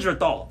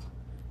Neanderthal.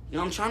 You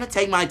know, I'm trying to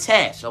take my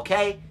test,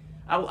 okay?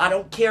 I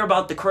don't care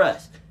about the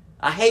crust.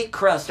 I hate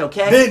crust,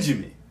 okay?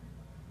 Benjamin.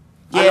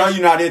 I know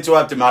you're not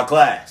interrupting my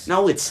class.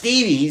 No, it's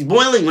Stevie. He's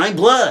boiling my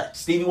blood.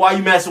 Stevie, why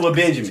you messing with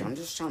Benjamin? I'm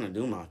just trying to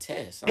do my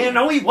test. Man,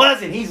 no, he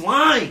wasn't. He's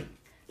lying.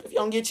 If you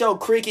don't get your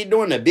cricket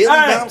doing the Billy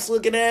Hey. Bounce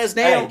looking ass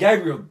Hey, down.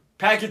 Gabriel,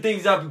 pack your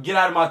things up and get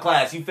out of my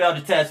class. You failed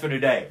the test for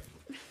today.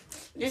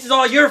 This is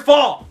all your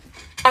fault.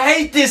 I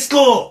hate this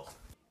school.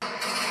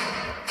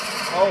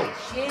 Oh,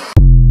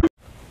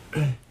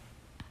 shit.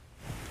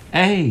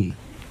 Hey.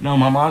 No,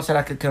 my mom said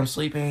I could come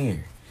sleep in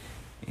here.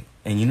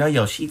 And you know,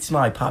 your sheets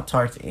smell like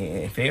Pop-Tarts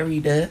and fairy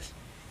dust.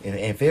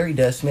 And fairy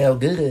dust smell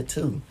good,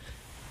 too.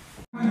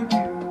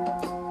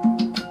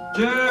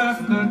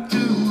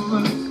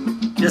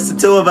 Just the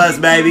two of us,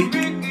 baby.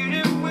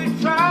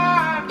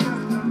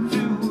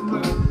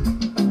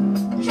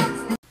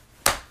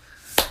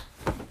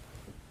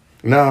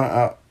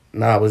 No,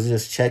 I was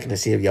just checking to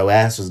see if your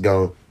ass was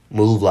gonna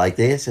move like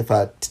this. If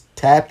I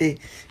tapped it,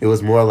 it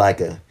was more like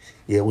yeah,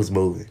 it was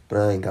moving, but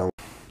I ain't gonna.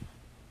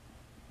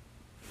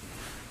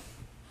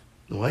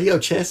 Why your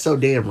chest so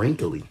damn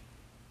wrinkly?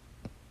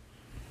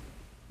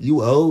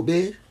 You old,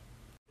 bitch?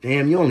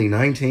 Damn, you only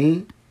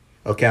 19?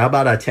 Okay, how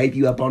about I tape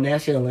you up on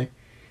that ceiling?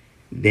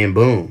 Then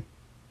boom,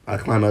 I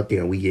climb up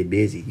there and we get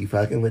busy. You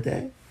fucking with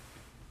that?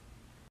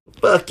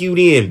 Fuck you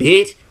then,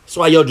 bitch. That's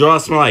why your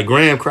drawers smell like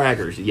graham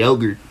crackers,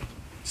 yogurt.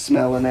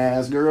 Smelling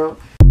ass girl.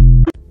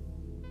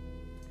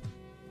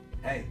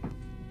 Hey,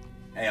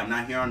 I'm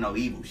not here on no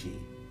evil shit.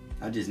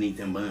 I just need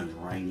them buns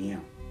right now.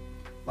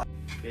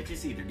 Bitch,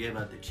 it's either give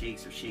up the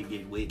cheeks or shit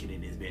get wicked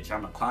in this bitch.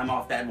 I'ma climb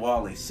off that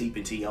wall and seep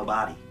into your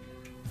body.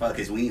 Fuck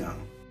is we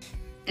on?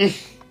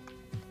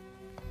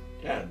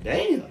 God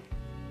damn.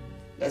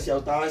 That's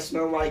your thighs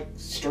smell like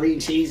string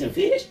cheese and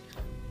fish?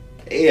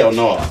 Hell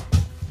no.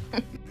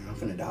 I'm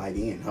finna dive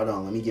in. Hold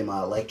on, let me get my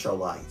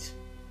electrolytes.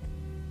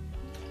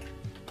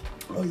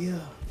 Oh yeah.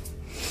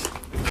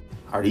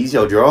 Are these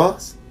your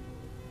drawers?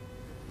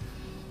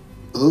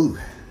 Ooh,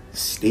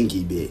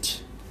 stinky bitch.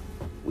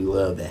 We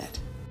love that.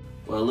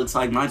 Well, it looks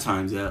like my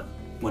time's up.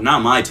 Well,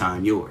 not my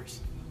time, yours.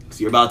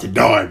 Cause you're about to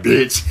die,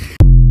 bitch.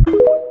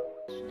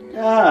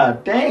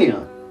 God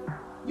damn.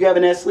 You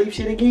having that sleep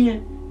shit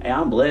again? Hey,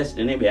 I'm blessed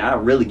in it, but I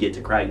really get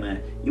to crack,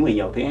 man. You in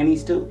your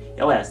panties too?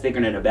 Your ass thicker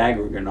than a bag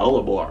of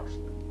granola bars.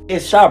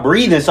 Bitch, stop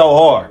breathing so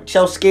hard.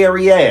 So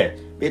scary ass.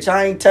 Bitch,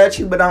 I ain't touch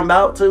you, but I'm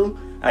about to.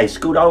 Hey,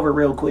 scoot over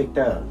real quick,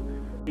 though.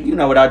 You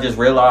know what I just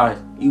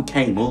realized? You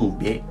can't move,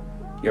 bitch.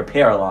 You're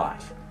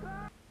paralyzed.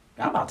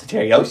 I'm about to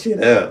tear your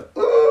shit up.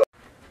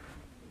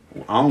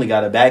 I only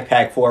got a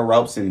backpack, 4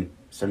 ropes, and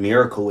some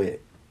Miracle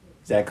Whip.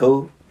 Is that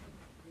cool?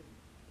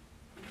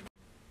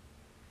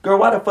 Girl,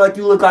 why the fuck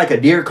you look like a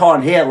deer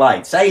caught in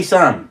headlights? Say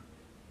something.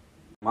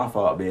 My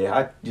fault, man.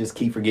 I just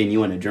keep forgetting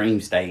you in a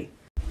dream state.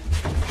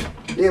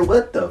 Man,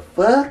 what the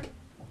fuck?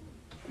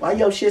 Why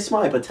your shit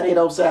smell like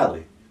potato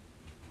salad?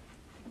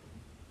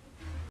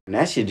 And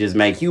that shit just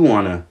make you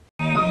wanna...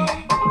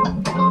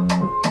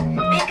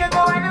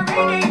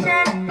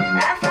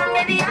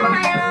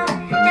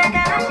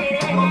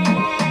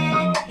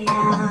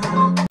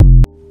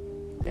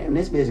 Damn,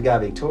 this bitch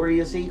got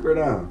Victoria's Secret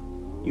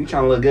on. You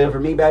trying to look good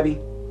for me, baby?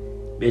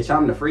 Bitch,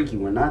 I'm the freaky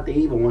one, not the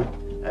evil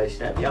one. Hey,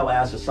 step your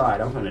ass aside.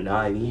 I'm gonna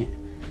dive in.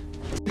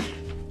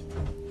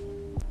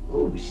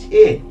 Oh,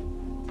 shit.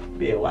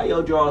 Bitch, why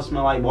your drawers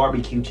smell like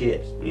barbecue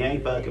chips? You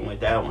ain't fucking with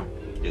that one.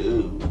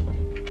 Dude.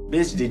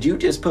 Bitch, did you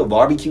just put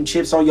barbecue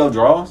chips on your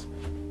drawers?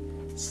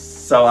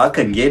 So I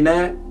couldn't get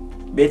that?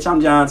 Bitch,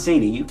 I'm John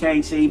Cena. You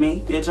can't see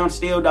me. Bitch, I'm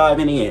still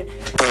diving in.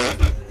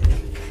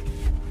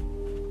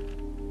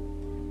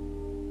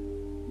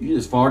 You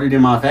just farted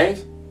in my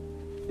face?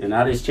 And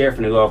now this chair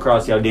finna go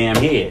across your damn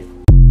head.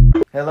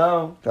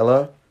 Hello?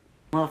 Hello?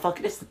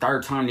 Motherfucker, this is the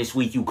 3rd time this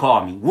week you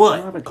called me. What?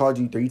 I haven't called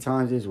you 3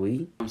 times this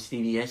week.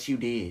 Stevie, yes you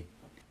did.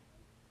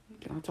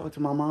 Can I talk to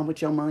my mom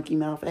with your monkey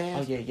mouth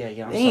ass? Oh,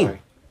 yeah, I'm sorry.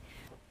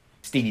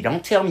 Stevie,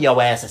 don't tell me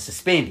your ass is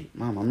suspended.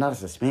 Mom, I'm not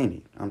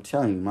suspended. I'm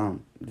telling you,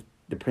 Mom.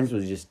 The principal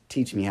was just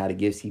teaching me how to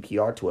give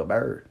CPR to a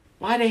bird.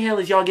 Why the hell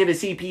is y'all giving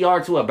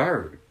CPR to a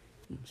bird?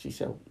 She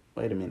said,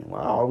 wait a minute,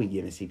 why are we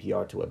giving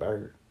CPR to a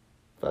bird?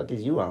 Fuck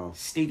is you on?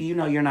 Stevie, you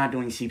know you're not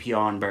doing CPR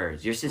on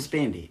birds. You're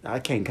suspended. I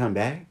can't come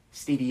back?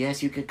 Stevie,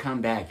 yes, you could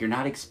come back. You're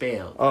not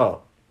expelled.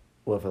 Oh,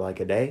 what, for like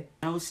a day?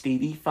 No,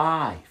 Stevie,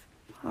 5.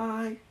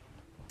 5?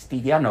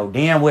 Stevie, I know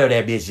damn well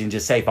that bitch didn't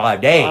just say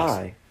 5 days.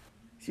 5?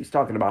 She's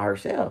talking about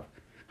herself.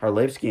 Her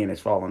lip skin is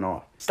falling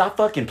off. Stop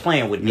fucking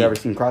playing with me. You ever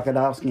seen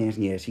crocodile skins?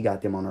 Yeah, she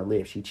got them on her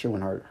lips. She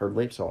chewing her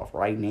lips off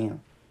right now.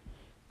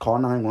 Call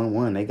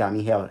 911. They got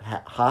me held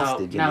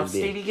hostage. No,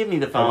 Stevie, give me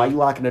the phone. Why you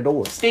locking the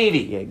door? Stevie.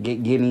 Yeah,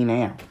 get me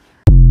now.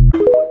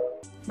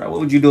 Bro, what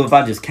would you do if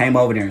I just came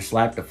over there and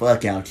slapped the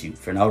fuck out you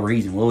for no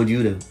reason? What would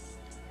you do?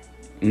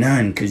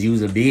 None, cause you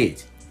was a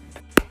bitch.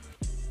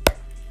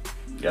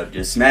 Yep,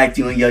 just smacked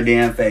you in your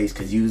damn face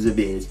cause you was a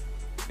bitch.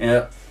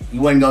 Yep,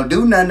 you wasn't gonna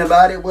do nothing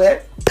about it,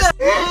 what?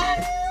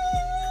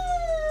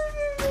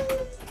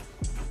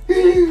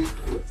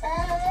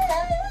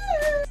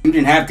 You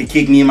didn't have to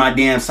kick me in my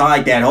damn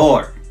side that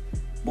hard.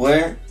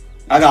 Boy,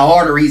 I got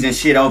arteries and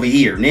shit over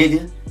here,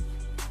 nigga.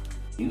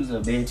 You was a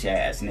bitch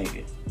ass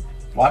nigga.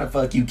 Why the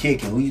fuck you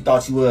kicking? Who you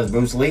thought you was,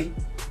 Bruce Lee?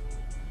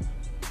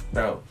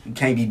 Bro, you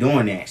can't be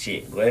doing that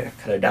shit, boy.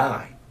 I could've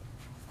died.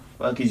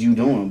 Fuck is you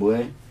doing,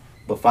 boy?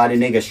 But fight a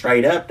nigga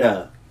straight up,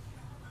 though.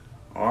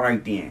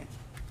 Alright then.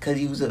 Cause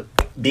he was a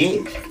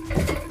bitch.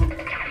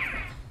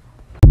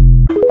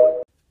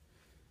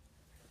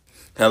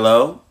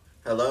 Hello?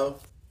 Hello?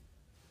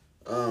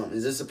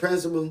 Is this the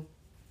principal?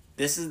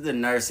 This is the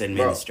nurse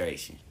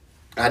administration.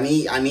 Bro, I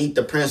need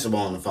the principal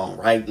on the phone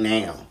right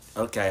now.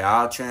 Okay,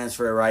 I'll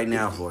transfer it right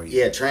now for you.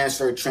 Yeah,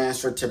 transfer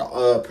to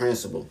the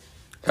principal.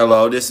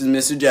 Hello, this is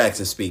Mr.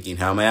 Jackson speaking.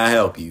 How may I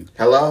help you?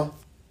 Hello?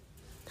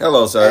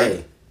 Hello, sir.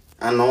 Hey,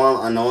 I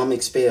know I'm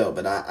expelled,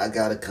 but I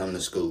gotta come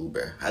to school,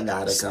 bro. I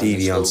gotta come to school.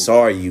 Stevie, I'm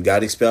sorry. You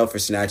got expelled for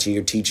snatching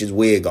your teacher's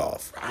wig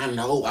off. I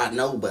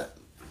know, but...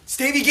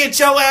 Stevie, get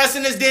your ass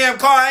in this damn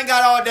car. I ain't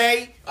got all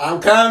day. I'm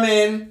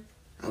coming.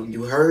 Oh,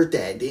 you heard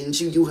that, didn't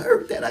you? You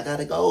heard that. I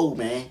gotta go,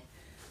 man.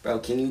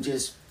 Bro, can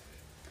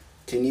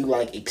you,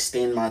 like,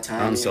 extend my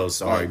time? I'm so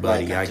sorry,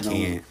 buddy. I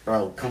can't.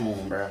 Bro, come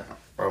on, bro.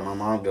 Bro, my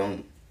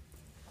mom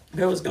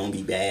it's gonna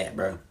be bad,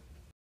 bro.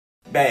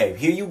 Babe,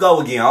 here you go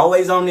again.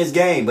 Always on this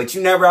game, but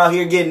you never out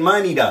here getting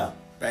money, though.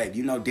 Babe,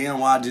 you know damn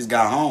well I just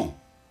got home.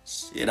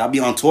 Shit, I be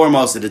on tour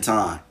most of the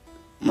time.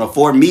 I'm a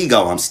Fort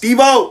Migo. I'm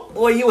Steve-O.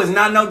 Boy, you is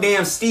not no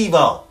damn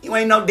Steve-O. You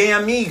ain't no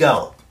damn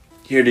Migo.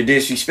 Hear the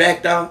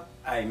disrespect, though?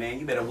 Hey, man,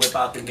 you better whip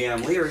out the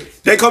damn lyrics.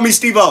 They call me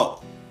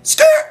Steve-O.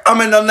 Skirt,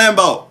 I'm in the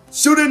limbo.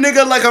 Shoot a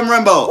nigga like I'm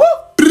Rambo.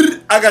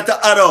 I got the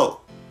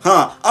auto.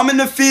 I'm in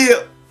the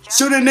field.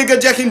 Shoot a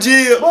nigga Jack and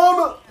Jill.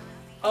 Mama.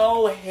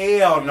 Oh,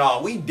 hell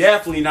no. We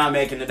definitely not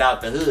making it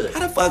out the hood. How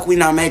the fuck we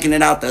not making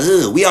it out the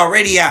hood? We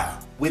already out.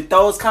 With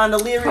those kind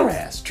of lyrics? Her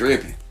ass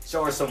tripping.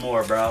 Show her some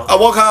more, bro. I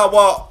walk how I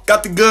walk.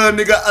 Got the gun,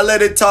 nigga. I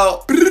let it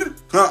talk.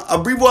 I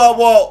breathe while I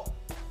walk.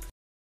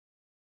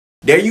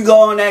 There you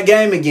go on that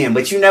game again,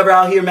 but you never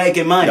out here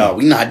making money. No,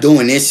 we not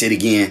doing this shit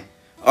again.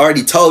 I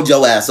already told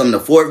your ass I'm the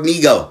fourth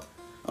Migo.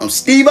 I'm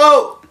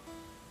Steve-O.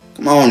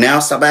 Come on now,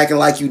 stop acting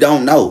like you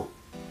don't know.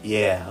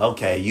 Yeah,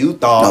 okay, you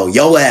thought. No,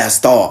 your ass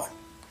thought.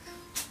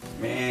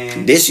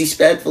 Man.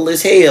 Disrespectful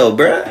as hell,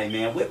 bruh. Hey,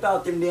 man, whip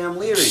out them damn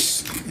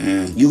lyrics.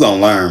 You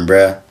gonna learn,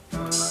 bruh.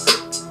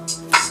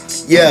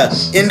 Yeah,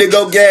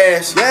 indigo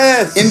gas.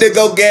 Yes.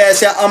 Indigo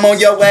gas, yeah, I'm on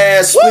your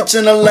ass.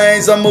 Switching the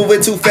lanes, I'm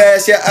moving too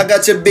fast. Yeah, I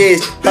got your bitch.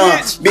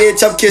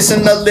 Bitch, I'm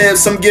kissing the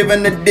lips, I'm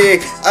giving the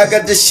dick. I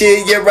got the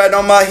shit, yeah, right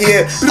on my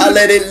hip. I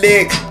let it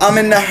lick, I'm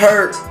in the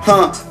hurt.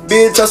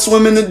 Bitch, I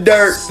swim in the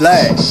dirt.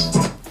 Splash.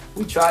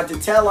 We tried to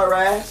tell her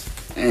ass.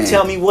 Man.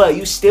 Tell me what,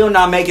 you still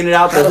not making it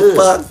out How the the hood.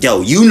 fuck?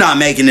 Yo, you not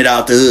making it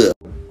out the hood.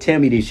 Tell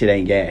me this shit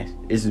ain't gas.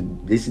 This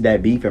is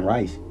that beef and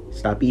rice.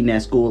 Stop eating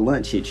that school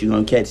lunch shit. You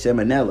gonna catch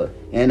salmonella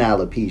and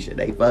alopecia.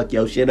 They fuck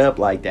your shit up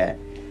like that.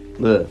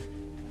 Look,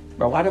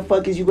 bro, why the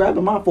fuck is you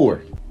grabbing my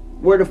fork?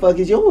 Where the fuck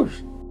is yours?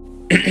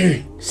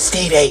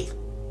 Stevie.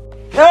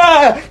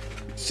 Ah!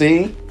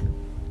 See?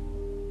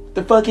 What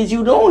the fuck is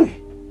you doing?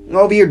 You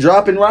over here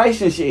dropping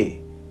rice and shit.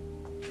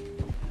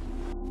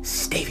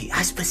 Stevie,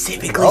 I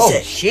specifically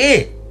said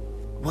shit.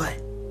 what?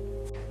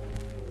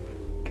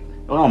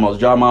 I almost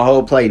dropped my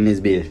whole plate in this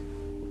bitch.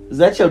 Is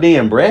that your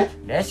damn breath?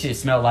 That shit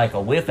smell like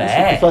a whiff of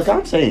That's ass. what the fuck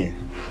I'm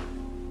saying.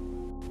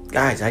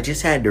 Guys, I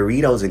just had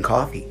Doritos and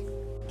coffee.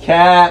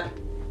 Cap.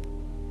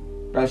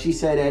 Bro, she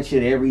say that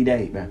shit every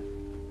day, bro.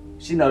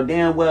 She know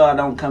damn well I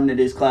don't come to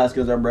this class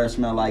because her breath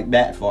smell like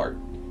bat fart.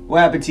 What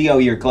happened to your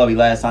ear, Chloe,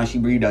 last time she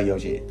breathed on your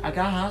shit? I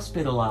got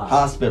hospitalized.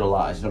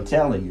 Hospitalized, I'm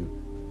telling you.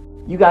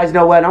 You guys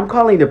know what? I'm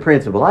calling the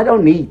principal. I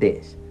don't need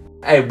this.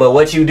 Hey, but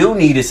what you do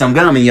need is some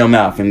gum in your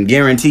mouth, and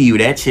guarantee you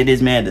that shit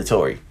is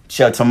mandatory.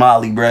 Shut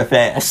tamale breath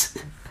ass.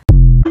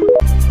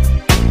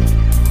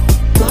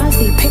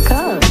 Blondie, pick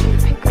up.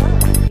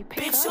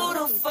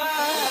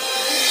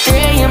 3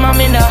 a.m. I'm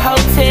in the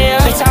hotel.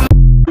 Bitch, I'm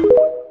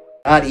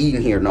Not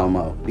eating here no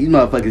more. These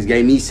motherfuckers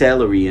gave me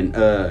celery and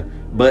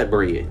butt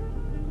bread.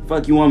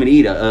 Fuck you want me to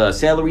eat a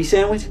celery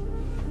sandwich?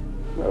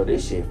 Bro,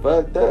 this shit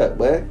fucked up,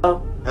 boy.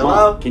 Hello?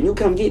 Mom, can you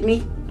come get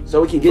me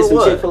so we can get For some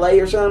what? Chick-fil-A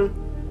or something?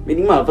 Man,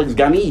 these motherfuckers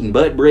got me eating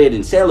butt bread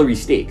and celery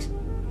sticks.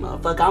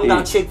 Motherfucker, I don't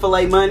got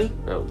Chick-fil-A money.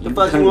 Bro, The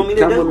fuck you want me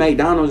to come do? with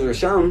McDonald's or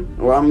something,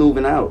 or I'm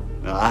moving out.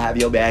 I'll have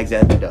your bags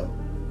at the door.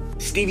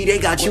 Stevie, they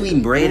got you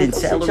eating bread and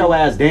Sit celery. your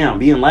ass down,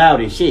 being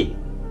loud and shit.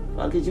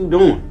 Fuck is you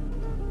doing?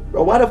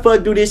 Bro, why the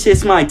fuck do this shit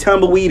smell like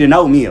tumbleweed and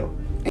oatmeal?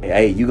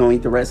 Hey, you gonna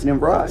eat the rest of them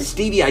fries?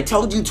 Stevie, I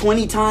told you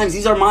 20 times,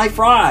 these are my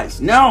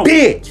fries. No.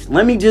 Bitch,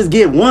 let me just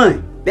get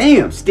one.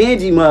 Damn,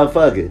 stingy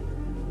motherfucker.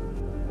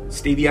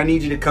 Stevie, I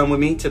need you to come with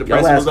me to the Your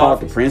ass principal's called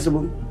the office.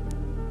 principal?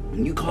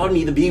 You called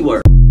me the B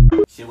word.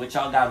 Shit, what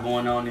y'all got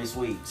going on this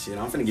week? Shit,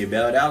 I'm finna get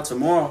bailed out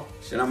tomorrow.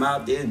 Shit, I'm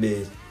out this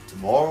bitch.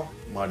 Tomorrow?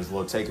 Might as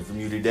well take it from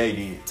you today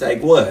then.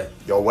 Take what?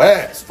 Yo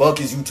ass. Fuck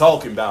is you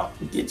talking about?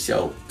 Get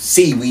your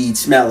seaweed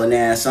smelling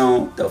ass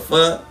on. The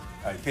fuck?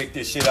 Hey, pick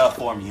this shit up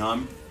for me,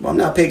 homie. Well, I'm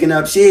not picking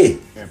up shit.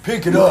 And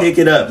pick it You up. pick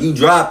it up. You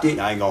dropped it.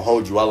 I ain't gonna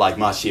hold you. I like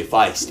my shit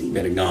feisty. You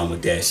better go on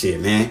with that shit,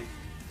 man.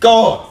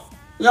 Go!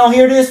 You don't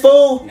hear this,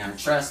 fool? Now,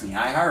 trust me,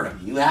 I heard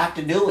him. You have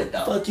to do it,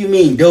 though. Fuck you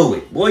mean do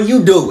it? Boy,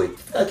 you do it.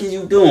 Fuck is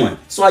you doing?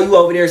 That's why you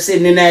over there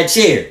sitting in that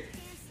chair.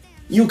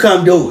 You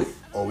come do it.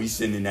 Oh, he's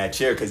sitting in that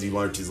chair because he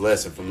learned his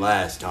lesson from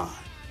last time.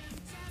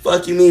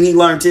 Fuck you mean he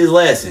learned his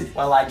lesson?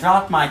 Well, I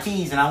dropped my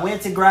keys and I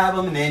went to grab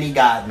them and then he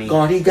got me.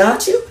 God, he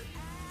got you?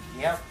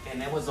 Yep,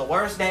 and it was the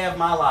worst day of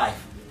my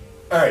life.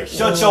 Hey,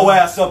 shut your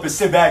ass up and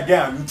sit back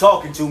down. You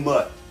talking too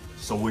much.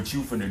 So what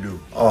you finna do?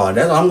 Oh,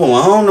 that's I'm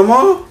going home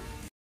tomorrow?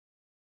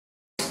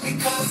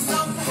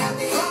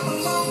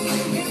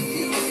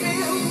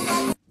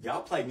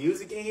 Y'all play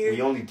music in here?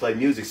 We only play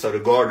music so the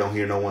guard don't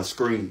hear no one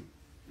scream.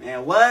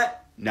 Man,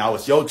 what? Now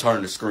it's your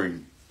turn to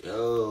scream.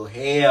 Oh,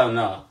 hell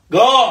no.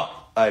 Go!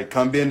 Hey,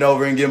 come bend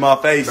over and get my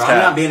face Bro, I'm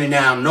not tapped. bending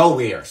down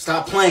nowhere.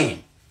 Stop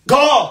playing.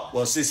 Go!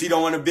 Well, since he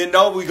don't want to bend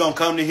over, we gonna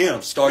come to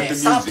him. Start Man, the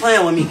stop music.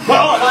 playing with me. Go!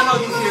 I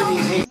know you hear me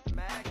in here.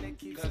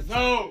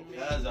 No.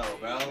 Cuzzo,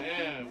 bro.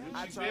 Damn,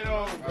 what you been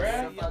on,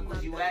 Where the fuck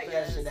was you at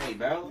yesterday,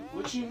 bro?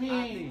 What you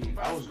mean?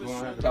 I was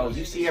going. Bro,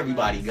 you see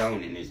everybody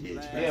gone in this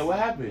bitch, bro. Yeah, what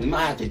We happened?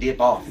 might have to dip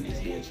off in this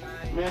bitch.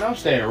 Man, I'm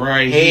staying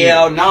right here.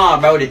 Hell nah,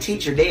 bro. The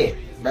teacher dead.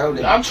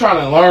 Bro, I'm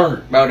trying to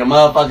learn. Bro, the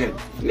motherfucker.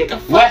 Nigga,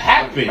 What fuck,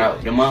 happened? Bro,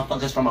 the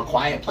motherfuckers from A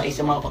Quiet Place,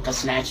 the motherfucker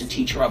snatched the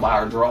teacher up by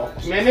her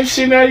drawers. Man, this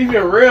shit not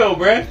even real,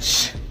 bruh.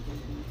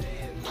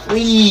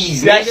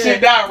 Please, That nigga.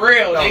 shit not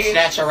real, Bro, nigga.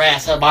 snatch her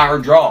ass up by her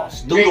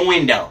drawers. Through the Nigga.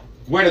 window.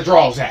 Where the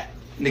draws at?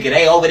 Nigga,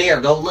 they over there.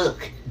 Go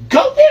look.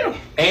 Go get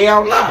them.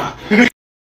 Hell nah.